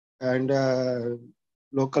 and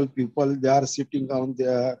local people, they are sitting on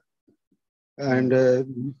there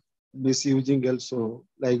and misusing also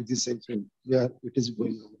like this. Yeah, it is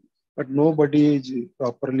going on. But nobody is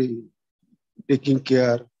properly taking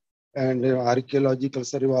care, and Archaeological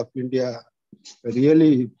Survey of India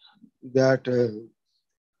really that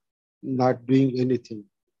not doing anything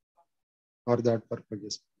for that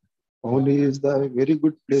purpose. Only is the very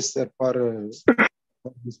good place for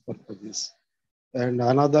this purpose. And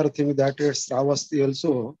another thing that is Sravasti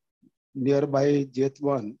also nearby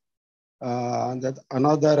Jetwan, and that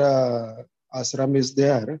another ashram is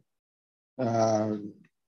there.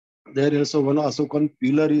 There also one Asokan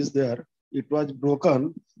pillar is there. It was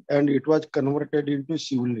broken and it was converted into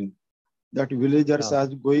Shivling. That villagers are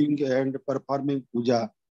going and performing puja.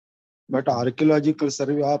 But Archaeological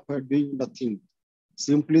Survey of doing nothing.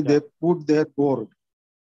 Simply they put their board,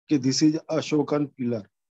 okay, this is Ashokan pillar.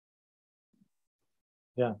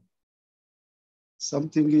 Yeah.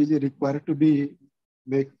 Something is required to be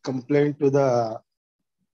make complaint to the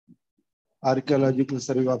Archaeological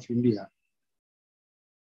Survey of India.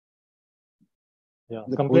 Yeah,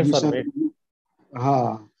 the complaints position,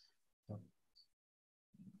 are made.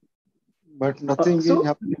 But nothing is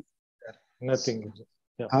happening. Nothing.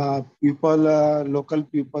 Yeah. People, local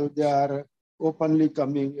people, they are openly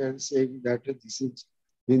coming and saying that this is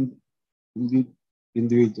in the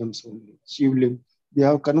Hinduism only. Shivling, they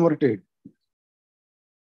have converted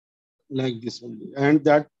like this only. And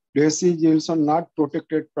that place is also not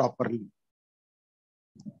protected properly.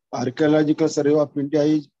 Archaeological Survey of India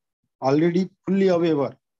is already fully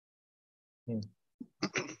aware.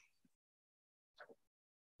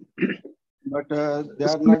 But they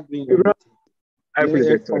are not doing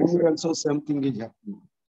anything. Also something is happening.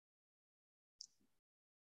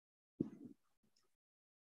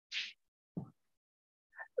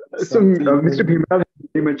 So, Mr. Bhimrao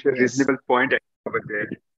mentioned a reasonable point over there.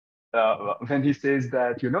 When he says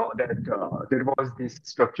that, that there was this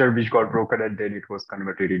structure which got broken and then it was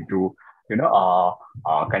converted into,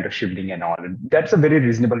 kind of shivling and all. And that's a very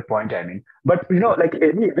reasonable point, I mean. But, like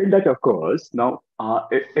any event that occurs, now,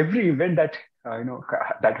 every event that,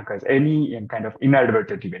 that occurs, any kind of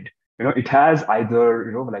inadvertent event, it has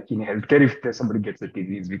either, like in healthcare, if somebody gets a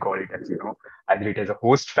disease, we call it as, either it has a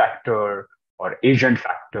host factor or agent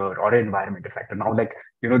factor or environmental factor. Now, like,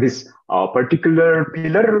 this particular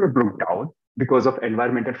pillar broke down because of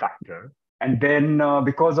environmental factor. And then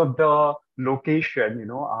because of the location,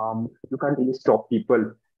 you can't really stop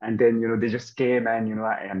people. And then, they just came and,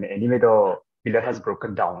 and anyway, the pillar has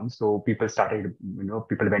broken down. So people started,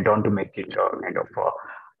 people went on to make it kind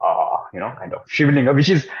of Shivlinga, which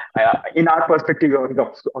is in our perspective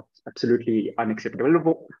absolutely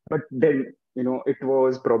unacceptable. But then, it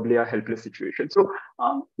was probably a helpless situation. So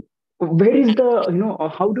where is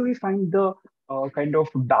the, how do we find the kind of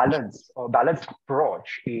balanced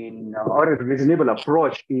approach in, or a reasonable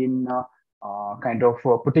approach in kind of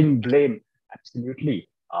putting blame absolutely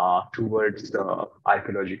towards the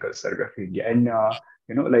archaeological survey of India? And,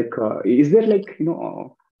 is there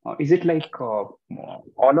is it like all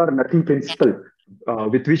or nothing principle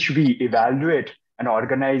with which we evaluate an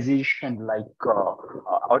organization like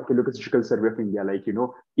Archaeological Survey of India? Like,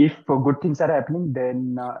 if good things are happening,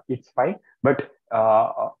 then it's fine. But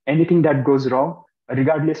anything that goes wrong,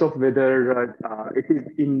 regardless of whether it is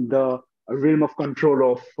in the realm of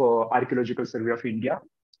control of Archaeological Survey of India,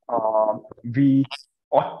 we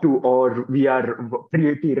ought to, or we are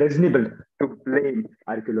pretty reasonable to blame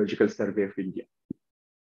Archaeological Survey of India.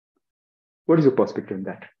 What is your perspective on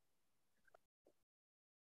that?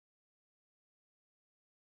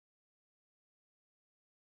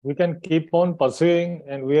 We can keep on pursuing,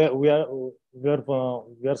 and we are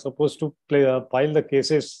supposed to file the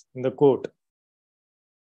cases in the court.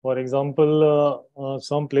 For example,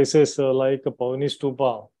 some places like Pauni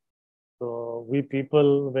Stupa, we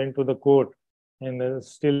people went to the court, and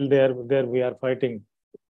still there we are fighting,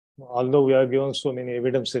 although we are given so many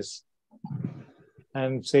evidences.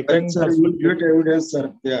 And second, sir, immediate evidence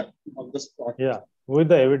are there on the spot. Yeah, with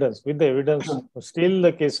the evidence, still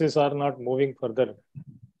the cases are not moving further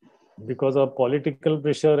because of political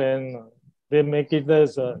pressure, and they make it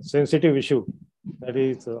as a sensitive issue. That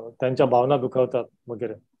is, त्यांच्या भावना दुखावतात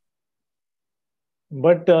वगैरे.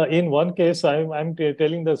 But in one case, I'm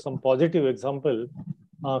telling some positive example.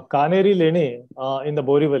 Kaneri Lene in the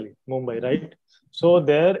Borivali, Mumbai, right? So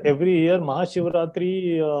there every year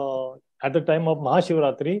Mahashivratri, at the time of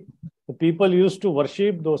Mahashivratri, the people used to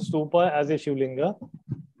worship those stupa as a Shivlinga,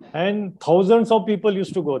 and thousands of people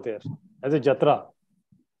used to go there as a jatra.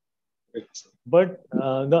 But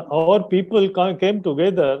our people came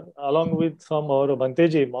together along with some our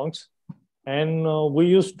Bhanteji monks, and we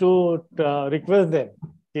used to request them,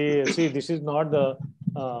 see, this is not the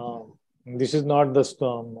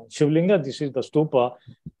Shivlinga, this is the stupa,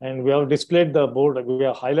 and we have displayed the board, we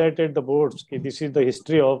have highlighted the boards, this is the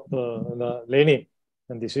history of the Leni,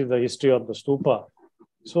 and this is the history of the stupa.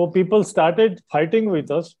 So people started fighting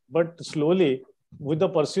with us, but slowly, with the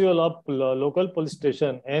pursuit of local police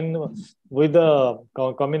station and with the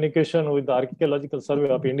communication with the Archaeological Survey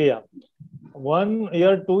of India, 1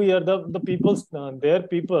 year, 2 years, the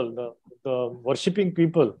people, the worshipping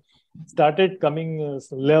people started coming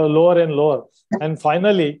lower and lower. And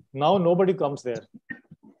finally, now nobody comes there.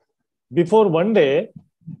 Before one day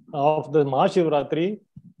of the Mahashivratri,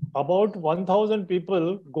 about 1,000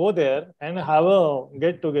 people go there and have a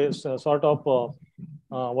get-together, sort of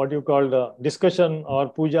what you call the discussion or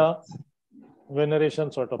puja,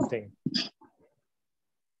 veneration sort of thing.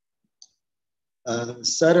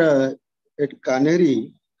 Sir, at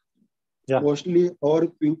Kaneri, mostly our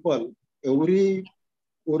people, every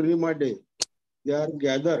Purnima day, they are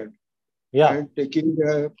gathered and taking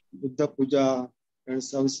the Buddha puja and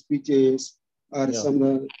some speeches or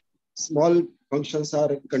some small functions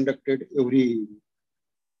are conducted every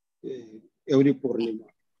Purnima.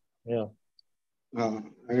 Yeah.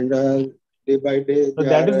 And day by day. So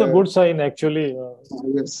that is the good sign, actually.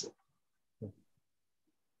 Yes.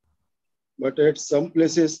 But at some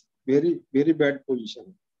places, very, very bad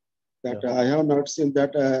position. That I have not seen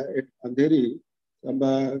that at Andheri, some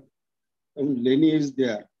Leni is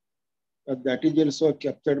there. But that is also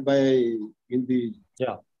captured by Hindi.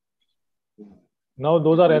 Yeah. Now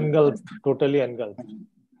those are engulfed, totally engulfed.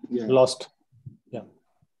 Yeah. Lost. Yeah.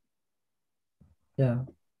 Yeah.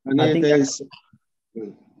 And I think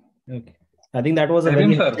okay. I think that was a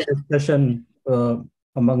very healthy discussion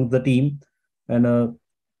among the team. And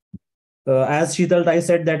as Sheetal Tai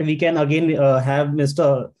said, that we can again have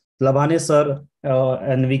Mr. Labhane sir,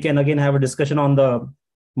 and we can again have a discussion on the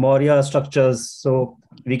Maurya structures. So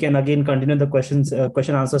we can again continue the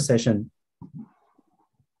question answer session.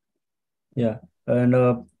 Yeah. And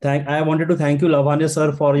I wanted to thank you, Labhane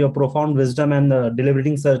sir, for your profound wisdom and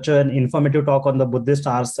delivering such an informative talk on the Buddhist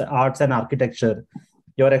arts and architecture.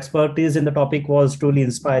 Your expertise in the topic was truly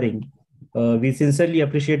inspiring. We sincerely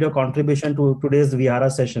appreciate your contribution to today's Vihara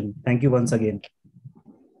session. Thank you once again.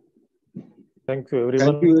 Thank you, everyone.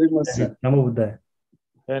 Thank you very much, sir. Namo Buddhaya.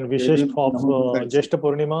 And wishes of Jyeshta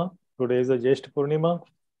Purnima. Today is the Jyeshta Purnima.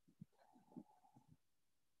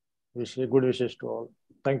 Good wishes to all.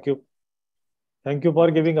 Thank you. Thank you for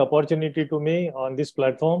giving opportunity to me on this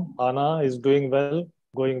platform. Anna is doing well,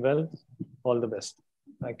 going well. All the best.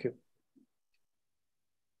 Thank you.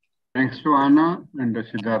 Thanks to Anna and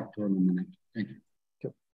Siddharth. Thank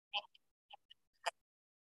you.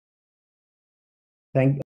 Thank